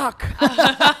 Fuck.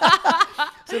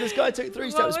 So this guy took 3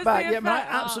 steps back. Yeah, man, I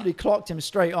absolutely clocked him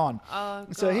straight on. Oh,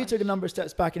 so he took a number of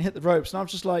steps back and hit the ropes. And I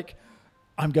was just like,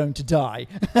 I'm going to die.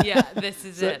 Yeah, this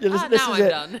is it. This now is I'm it.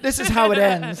 done. This is how it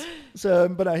ends. So,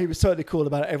 but he was totally cool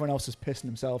about it. Everyone else was pissing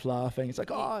himself, laughing. It's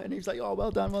like, and he was like, oh, well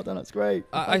done, that's great.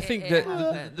 I think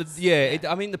that,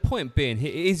 I mean, the point being,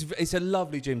 it's a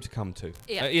lovely gym to come to.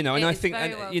 Yeah, and I think,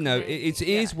 it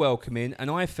is welcoming,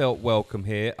 and I felt welcome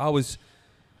here. I was,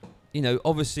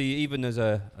 obviously, even as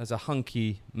a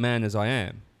hunky man as I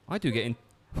am, I do get in.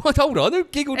 What? Hold on, who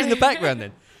giggled in the background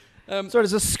then? So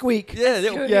there's a squeak. Yeah,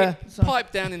 little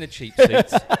pipe down in the cheap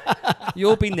seats.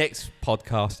 You'll be next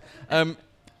podcast.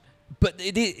 But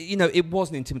it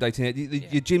wasn't intimidating.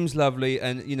 Your gym's lovely,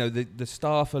 and the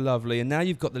staff are lovely. And now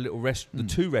you've got the little the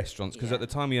 2 restaurants, because at the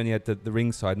time you only had the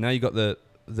ringside. Now you've got the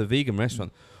vegan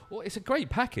restaurant. Well, it's a great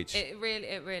package. It really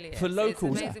is. For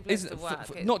locals, it's an amazing place to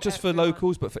work. not just for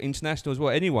locals, but for international as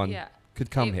well. Anyone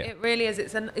could come here. It really is.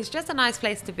 It's just a nice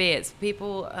place to be. It's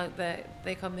people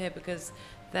they come here because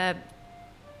they're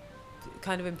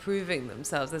kind of improving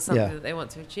themselves. There's something that they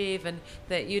want to achieve, and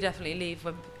that you definitely leave.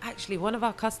 When actually one of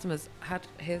our customers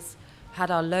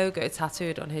had our logo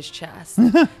tattooed on his chest.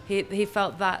 He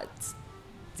felt that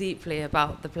deeply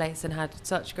about the place and had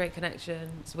such great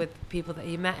connections with people that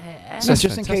he met here. So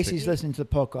just in case he's listening to the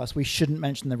podcast, we shouldn't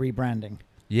mention the rebranding.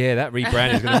 Yeah, that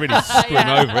rebranding is going to really screw him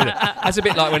over, isn't it? That's a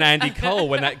bit like when Andy Cole,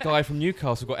 when that guy from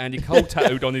Newcastle got Andy Cole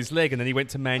tattooed on his leg, and then he went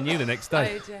to Man U the next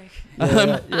day.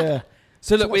 Yeah.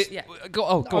 So look, go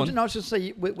on. I was just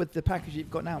say with the package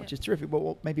you've got now, which is terrific.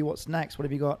 Maybe what's next? What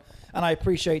have you got? And I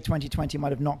appreciate 2020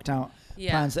 might have knocked out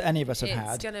plans that any of us have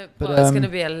had. It's going to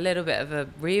be a little bit of a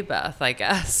rebirth, I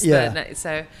guess. Yeah.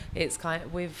 So it's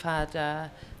we've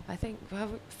had. I think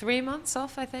 3 months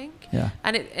off, I think. Yeah.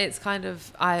 And it's kind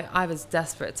of, I was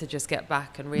desperate to just get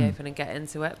back and reopen and get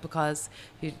into it, because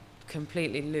you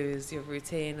completely lose your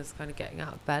routine as kind of getting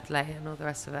out of bed late and all the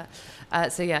rest of it.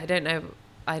 So yeah, I don't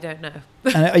know.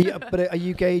 And are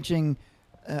you gauging,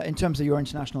 in terms of your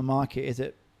international market, is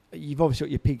it, you've obviously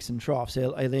got your peaks and troughs,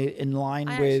 are they in line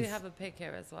with... I actually have a pig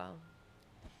here as well.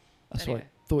 That's what I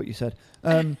thought you said.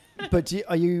 But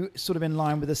are you sort of in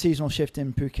line with the seasonal shift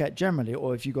in Phuket generally,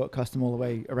 or have you got custom all the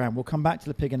way around? We'll come back to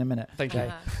the pig in a minute. Thank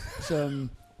you. So,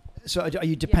 So are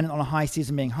you dependent on a high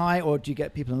season being high, or do you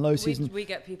get people in low season? We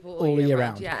get people all year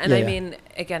round. Yeah, and Yeah, I yeah. mean,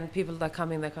 again, people they're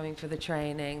coming for the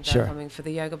training, they're Sure. coming for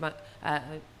the yoga.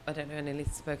 I don't know, I nearly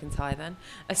spoke in Thai then.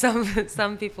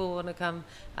 Some people want to come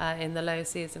in the low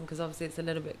season because obviously it's a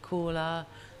little bit cooler.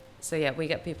 So yeah, we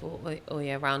get people all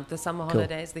year round. The summer Cool.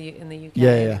 holidays in the UK,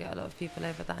 Yeah. we get a lot of people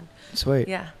over then. Sweet.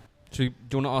 Yeah. Do you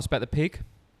want to ask about the pig?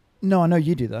 No, I know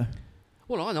you do though.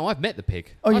 Well, I know. I've met the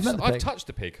pig. Oh, you've I've met the I've pig? touched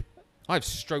the pig. I've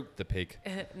stroked the pig.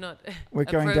 Not We're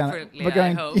going down. appropriately, We're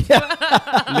going. I hope.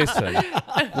 Yeah. Listen,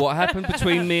 what happened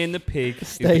between me and the pig is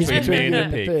Stays between me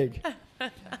and the you pig. pig.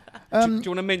 Do you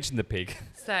want to mention the pig?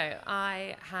 So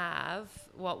I have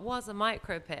what was a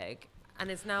micro pig,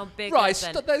 and it's now bigger Right,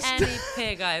 than that's- any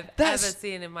pig I've ever that's-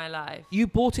 seen in my life. You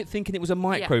bought it thinking it was a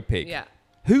micro pig. Yeah.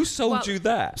 Who sold Well, you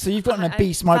that? So you've gotten a I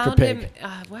beast micro found pig. him,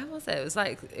 where was it? It was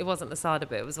like, it wasn't Lazada,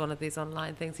 but it was one of these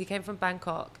online things. He came from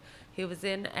Bangkok. He was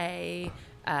in a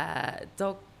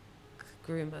dog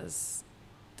groomers.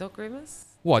 Dog groomers?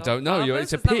 Well, I Dog don't know. barbers?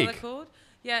 It's a Is that what pig. they're called?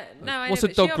 Yeah, no, I What's know, a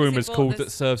but dog she obviously groomer's bought called this- that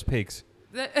serves pigs?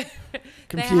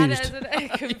 Confused.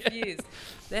 Confused.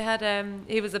 They had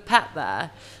he was a pet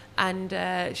there,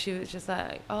 and she was just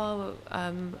like,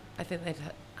 I think they've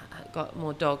got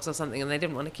more dogs or something, and they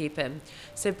didn't want to keep him.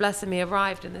 So bless him, he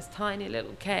arrived in this tiny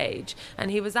little cage,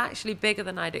 and he was actually bigger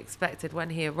than I'd expected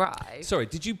when he arrived. Sorry,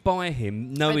 did you buy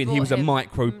him knowing I he was bought a him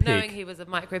micro pig? Knowing he was a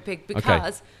micro pig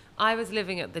because I was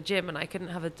living at the gym and I couldn't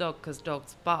have a dog because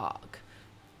dogs bark.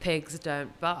 Pigs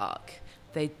don't bark.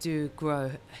 They do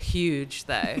grow huge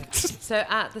though. So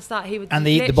at the start he would And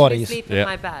they eat the literally bodies. sleep Yeah. in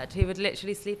my bed. He would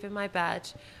literally sleep in my bed.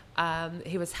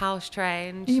 He was house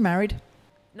trained. Are you married?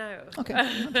 No.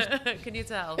 Okay. Can you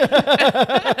tell?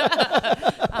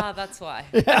 That's why.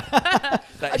 That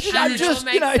I huge, just,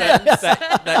 makes you know, sense.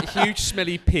 that huge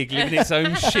smelly pig living its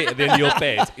own shit at the end of your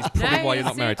bed is probably No, why you're he's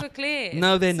not married. super clean.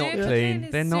 No, they're not Super clean.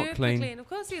 He's They're not super clean. Of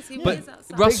course he is. He But plays outside.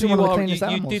 Pigs Russell, are one you of the are. cleanest You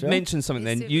animals, did yeah? mention something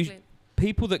He's then. super clean.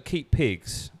 People that keep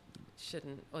pigs.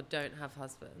 Shouldn't or don't have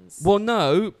husbands. Well,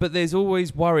 no, but there's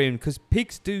always worrying because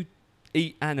pigs do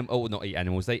eat not eat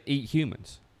animals. They eat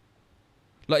humans.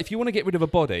 Like if you want to get rid of a Are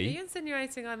body, you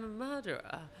insinuating I'm a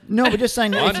murderer? No, we're just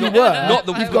saying that if I'm you not- were, not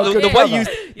the, you've got a the, good the way cover. you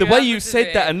the You way happen you to said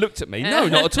do that it. and looked at me. No,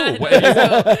 not at all. Whatever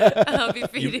you I'll be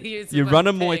feeding you. You some run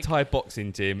a Muay pig Thai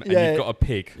boxing gym and Yeah. you've got a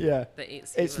pig. Yeah. that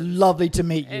eats It's humans. lovely to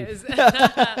meet you. It is-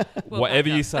 We'll Whatever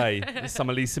back you up. say.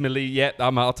 Simile, yeah,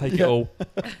 I'll take Yeah. it all.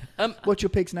 What's your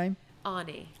pig's name?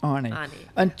 Arnie. Arnie. Arnie.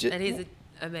 And, And he's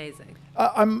amazing.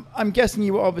 I'm guessing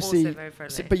you were obviously, Also very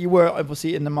friendly. but you were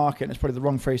obviously in the market. And it's probably the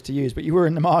wrong phrase to use, but you were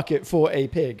in the market for a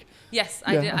pig. Yes,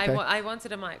 Yeah, I did. okay. I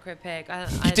wanted a micro pig. I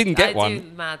didn't get I do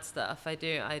one. mad stuff. I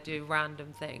do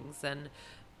random things, and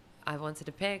I wanted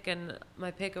a pig, and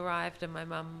my pig arrived, and my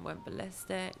mum went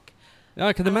ballistic.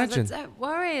 I can And I was imagine. like, don't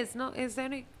worry, it's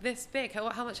only this big.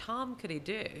 How much harm could he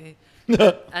do?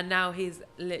 And now he's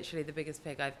literally the biggest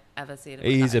pig I've ever seen in my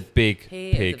He's a life. big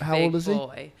He pig. is a How big old is he?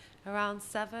 boy. Around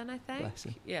 7, I think. Bless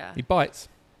him. Yeah. He bites.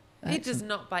 He does Excellent.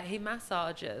 not bite. He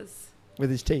massages With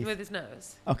his teeth. with his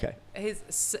nose. Okay. He's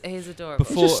adorable.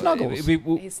 Before just snuggles.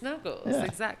 He snuggles, Yeah.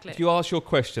 exactly. if you ask your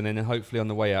question, then hopefully on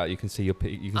the way out you can see your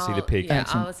pig. You can see the pig. Yeah,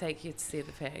 Excellent. I'll take you to see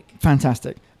the pig.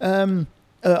 Fantastic.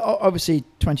 Obviously,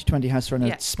 2020 has thrown a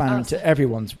Yeah. spanner Oh, into so-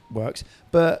 everyone's works.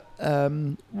 But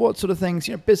what sort of things,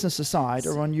 business aside,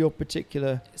 are on your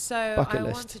particular? So Bucket I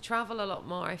list. want to travel a lot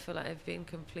more. I feel like I've been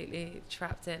completely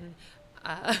trapped in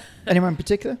Anywhere in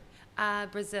particular?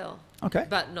 Brazil, Okay.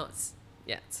 but not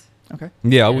yet. Okay.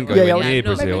 Yeah, I wouldn't go Yeah, anywhere yeah, near not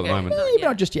Brazil maybe at the go- moment. Maybe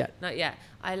not just yet. Not yet.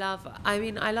 I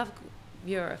love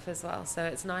Europe as well. So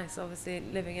it's nice, obviously,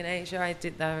 living in Asia.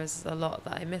 There is a lot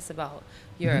that I miss about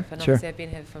Europe. And sure. obviously I've been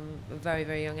here from a very,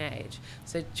 very young age.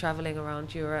 So traveling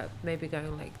around Europe, maybe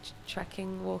going like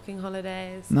trekking, walking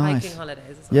holidays, Nice. hiking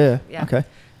holidays as well. Yeah. Okay.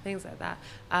 Things like that.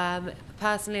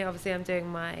 Personally, obviously, I'm doing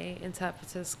my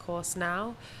interpreter's course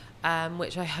now,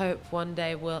 which I hope one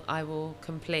day I will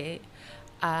complete.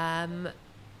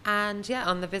 And yeah,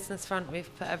 on the business front, we've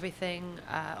put everything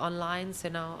online, so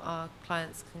now our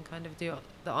clients can kind of do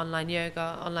the online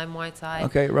yoga, online Muay Thai,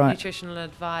 Okay. Right. nutritional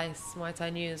advice, Muay Thai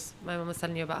news. My mum was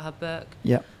telling you about her book.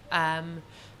 Yeah.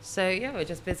 So yeah, we're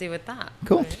just busy with that.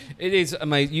 Cool. really. It is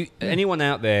amazing. Anyone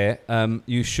out there,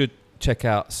 you should check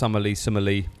out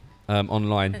Summerlee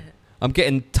online. I'm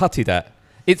getting tutted at.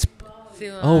 It's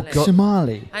Somali. God.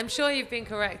 Somali. I'm sure you've been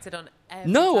corrected on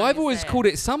every no, time I've you always say called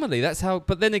it Summerlee. That's how.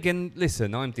 But then again,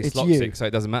 listen, I'm It's dyslexic, you. so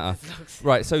it doesn't matter.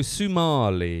 Right. So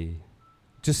Somali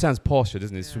just sounds posher,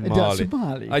 doesn't it? It does, Somali.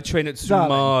 Somali. I train at Darling.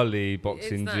 Somali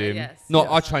boxing not- gym. yes, Not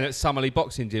yes. I train at Somali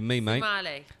boxing gym. Me, mate.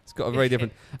 Somali. It's got a very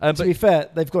different. To be fair,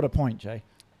 they've got a point, Jay.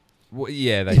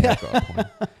 Yeah, they have got a point.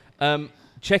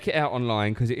 Check it out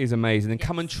online because it is amazing. And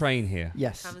come and train here.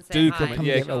 Yes. Come and say Do hi. come. Come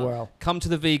Yeah. and get a whirl. Come to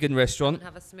the vegan Come restaurant. and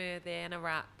have a smoothie and a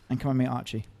wrap. And come and meet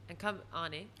Archie. And come,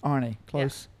 Arnie. Arnie,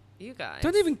 close. You guys.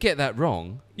 Don't even get that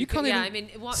wrong. You can't Yeah, even. I mean,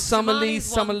 what, Summerlee,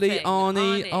 Arnie's one Summerlee, thing.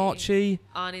 Arnie, Archie.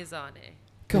 Arnie's Arnie.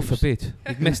 God forbid.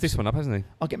 He's messed this one up, hasn't he?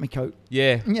 I'll get my coat.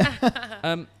 Yeah. Yeah.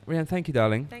 Rhiann, thank you,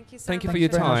 darling. Thank you so Thank you much. for your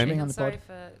Thank you very much for time. being on I'm the sorry pod.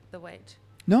 for the wait.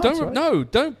 No, that's all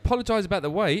right. Don't apologise about the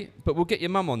wait, but we'll get your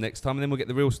mum on next time and then we'll get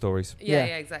the real stories. Yeah,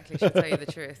 Yeah. exactly. She'll tell you the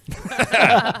truth.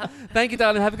 Thank you,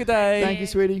 darling. Have a good day. Thank you,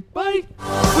 sweetie. Bye.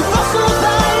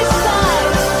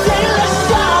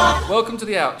 Welcome to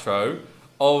the outro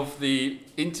of the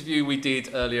interview we did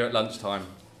earlier at lunchtime.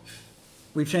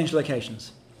 We've changed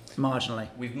locations marginally.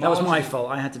 We've That was my marginally-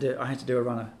 fault. I had to do a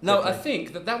runner. No, quickly. I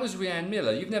think that was Rhiann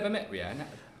Miller. You've never met Rhiann.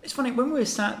 It's funny when we were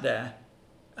sat there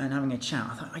and having a chat.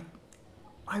 I thought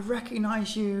I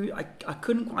recognise you. I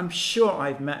couldn't. I'm sure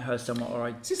I've met her somewhere. Or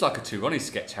I This is like a Two Ronnies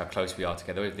sketch, how close we are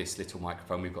together with this little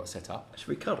microphone we've got set up. should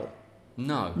we cuddle?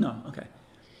 No. No. Okay.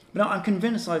 But no, I'm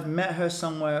convinced I've met her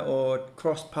somewhere or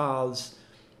crossed paths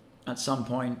at some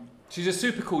point. She's a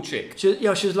super cool chick. She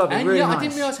was lovely. And really yeah, nice. I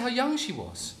didn't realise how young she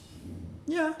was.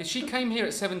 Yeah. She came here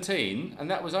at 17,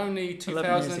 and that was only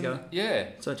 11 years 2000. ago. Yeah.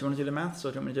 So do you want to do the maths,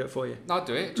 or do you want me to do it for you? I'll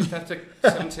do it. Just have to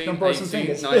 17, Don't borrow some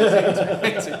 18, fingers.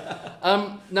 19,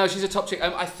 20. No, she's a top chick.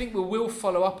 I think we will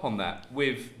follow up on that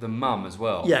with the mum as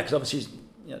well. Yeah, because obviously she's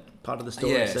part of the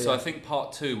story. Yeah, so, so I think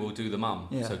part 2 will do the mum,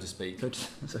 Yeah. so to speak. So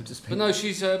to speak. But no,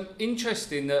 she's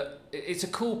interesting that it's a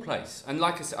cool place. And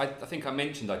like I said, I think I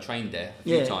mentioned I trained there a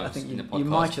few I times think in the podcast. you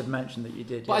might have mentioned that you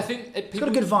did. But yeah. I think It's got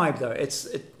a good vibe though.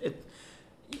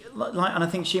 And I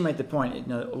think she made the point. You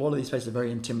know, a lot of these places are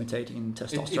very intimidating and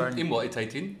testosterone. in what,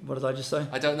 intimidating? What did I just say?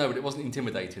 I don't know, but it wasn't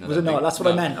intimidating. Was it not? That's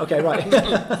what I meant. Okay, right.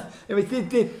 It was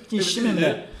It's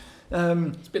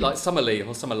a bit like Summerlee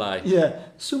or Summerley. Yeah,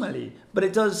 Sumali. But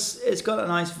it's got a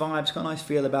nice vibe, it's got a nice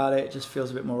feel about it. It just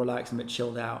feels a bit more relaxed and a bit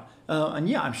chilled out. And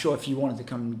yeah, I'm sure if you wanted to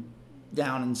come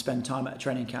down and spend time at a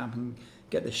training camp and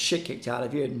get the shit kicked out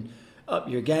of you and up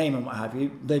your game and what have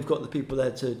you, they've got the people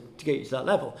there to get you to that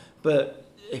level. But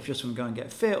if you just want to go and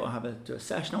get fit or do a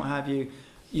session or what have you,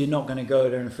 you're not going to go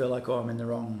there and feel like, oh, I'm in the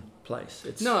wrong place.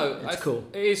 It's cool.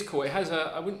 It is cool. It has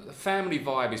a family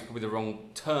vibe is probably the wrong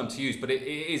term to use, but it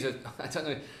is a. I don't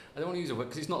know. I don't want to use a word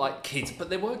because it's not like kids, but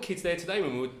there were kids there today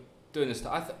when we were doing this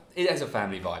stuff. It has a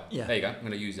family vibe. Yeah. There you go. I'm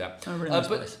going to use that. Oh, really nice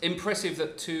but place. impressive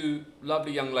that two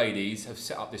lovely young ladies have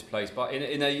set up this place. But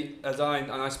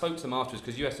I spoke to them afterwards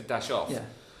because you had to dash off. Yeah.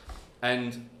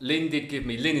 And Lynn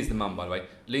is the mum, by the way.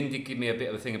 Lynn did give me a bit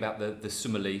of a thing about the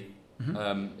Summerlee.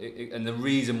 Mm-hmm. And the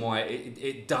reason why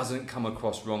it doesn't come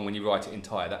across wrong when you write it in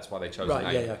Thai, that's why they chose the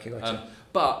name. Yeah, okay, gotcha.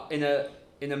 But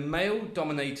in a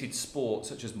male-dominated sport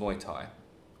such as Muay Thai,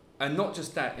 and not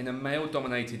just that, in a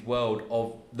male-dominated world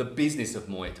of the business of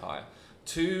Muay Thai,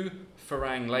 two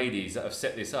Farang ladies that have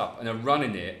set this up and are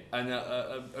running it and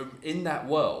are in that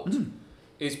world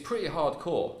is pretty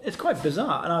hardcore. It's quite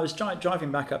bizarre, and I was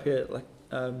driving back up here,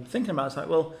 thinking about it. It's like,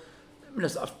 well,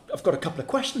 I've got a couple of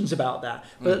questions about that,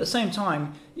 but at the same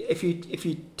time, if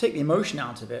you take the emotion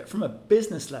out of it from a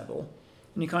business level,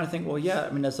 and you kind of think, well, yeah, I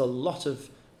mean, there's a lot of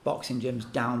boxing gyms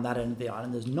down that end of the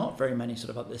island. There's not very many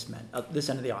sort of at this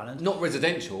end of the island. Not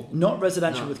residential. Not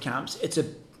residential No. with camps.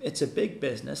 It's a big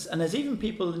business, and there's even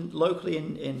people locally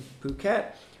in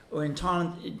Phuket or in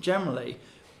Thailand generally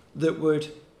that would.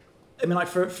 I mean, like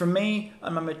for me, I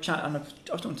remember I was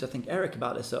talking to I think Eric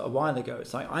about this a while ago.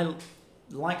 It's like I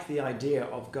like the idea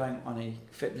of going on a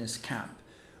fitness camp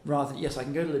rather than, yes, I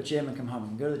can go to the gym and come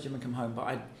home, but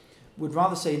I would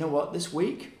rather say, you know what, this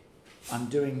week I'm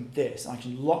doing this. I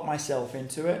can lock myself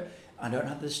into it. I don't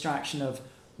have the distraction of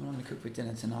what I'm going to cook for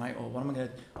dinner tonight, or what I'm going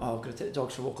to I'm going to take the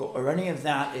dogs for a walk, or any of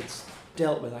that. It's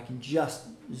dealt with. I can just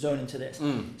zone into this.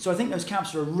 So I think those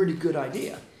camps are a really good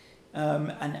idea,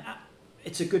 and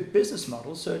it's a good business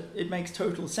model. So it makes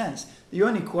total sense. The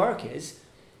only quirk is,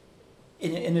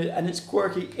 and it's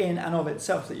quirky in and of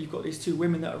itself that you've got these two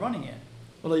women that are running it.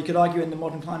 Although you could argue in the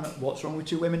modern climate, what's wrong with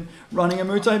two women running a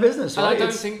Muay Thai business, right? And I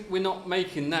don't think we're not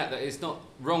making that it's not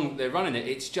wrong they're running it.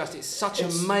 It's such a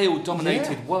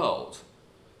male-dominated world,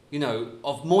 you know,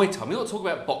 of Muay Thai. We're not talking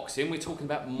about boxing, we're talking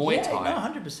about Muay Thai.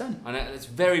 Yeah, no, 100%. And it's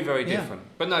very, very Yeah. different.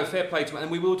 But no, fair play to them.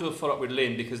 And we will do a follow-up with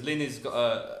Lynn, because Lynn has got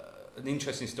an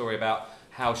interesting story about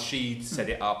how she set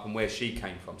it up and where she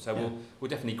came from. So we'll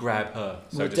definitely grab her,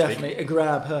 so We'll to definitely speak.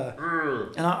 grab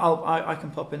her. And I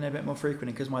can pop in there a bit more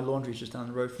frequently because my laundry's just down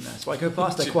the road from there. So I go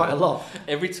past there quite a lot.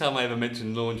 Every time I ever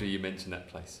mention laundry, you mention that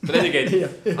place. But then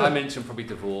again, I mentioned probably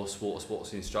divorce, water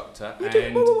sports instructor. You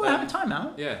and do, have a time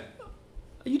out. Yeah.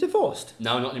 Are you divorced?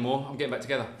 No, not anymore. I'm getting back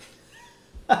together.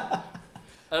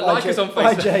 Like us on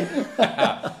Bye, Facebook.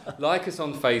 Jay. Like us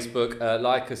on Facebook.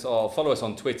 Like us or follow us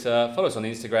on Twitter. Follow us on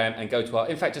Instagram, and go to our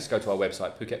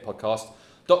website,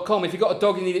 PhuketPodcast.com. If you've got a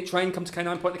dog and you need it trained, come to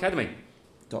Canine Point Academy.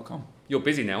 .com. You're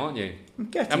busy now, aren't you? I'm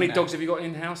getting How many there. dogs have you got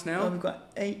in house now? We've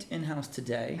got 8 in-house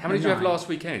today. How many did you have 9. last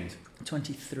weekend?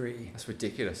 23. That's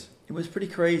ridiculous. It was pretty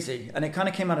crazy, and it kind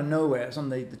of came out of nowhere. It was on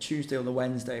the Tuesday or the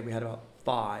Wednesday. We had about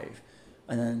 5,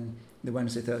 and then the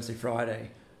Wednesday, Thursday,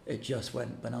 Friday, it just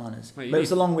went bananas. Well, But it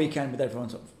was a long weekend with everyone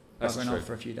sort of That's going true. off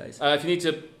for a few days. If you need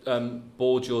to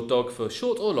board your dog for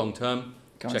short or long term,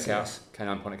 Come and check see out us.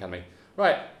 Canine Point Academy.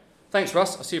 Right. Thanks,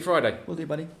 Russ. I'll see you Friday. Will do,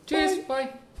 buddy. Cheers. Bye.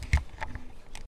 Bye.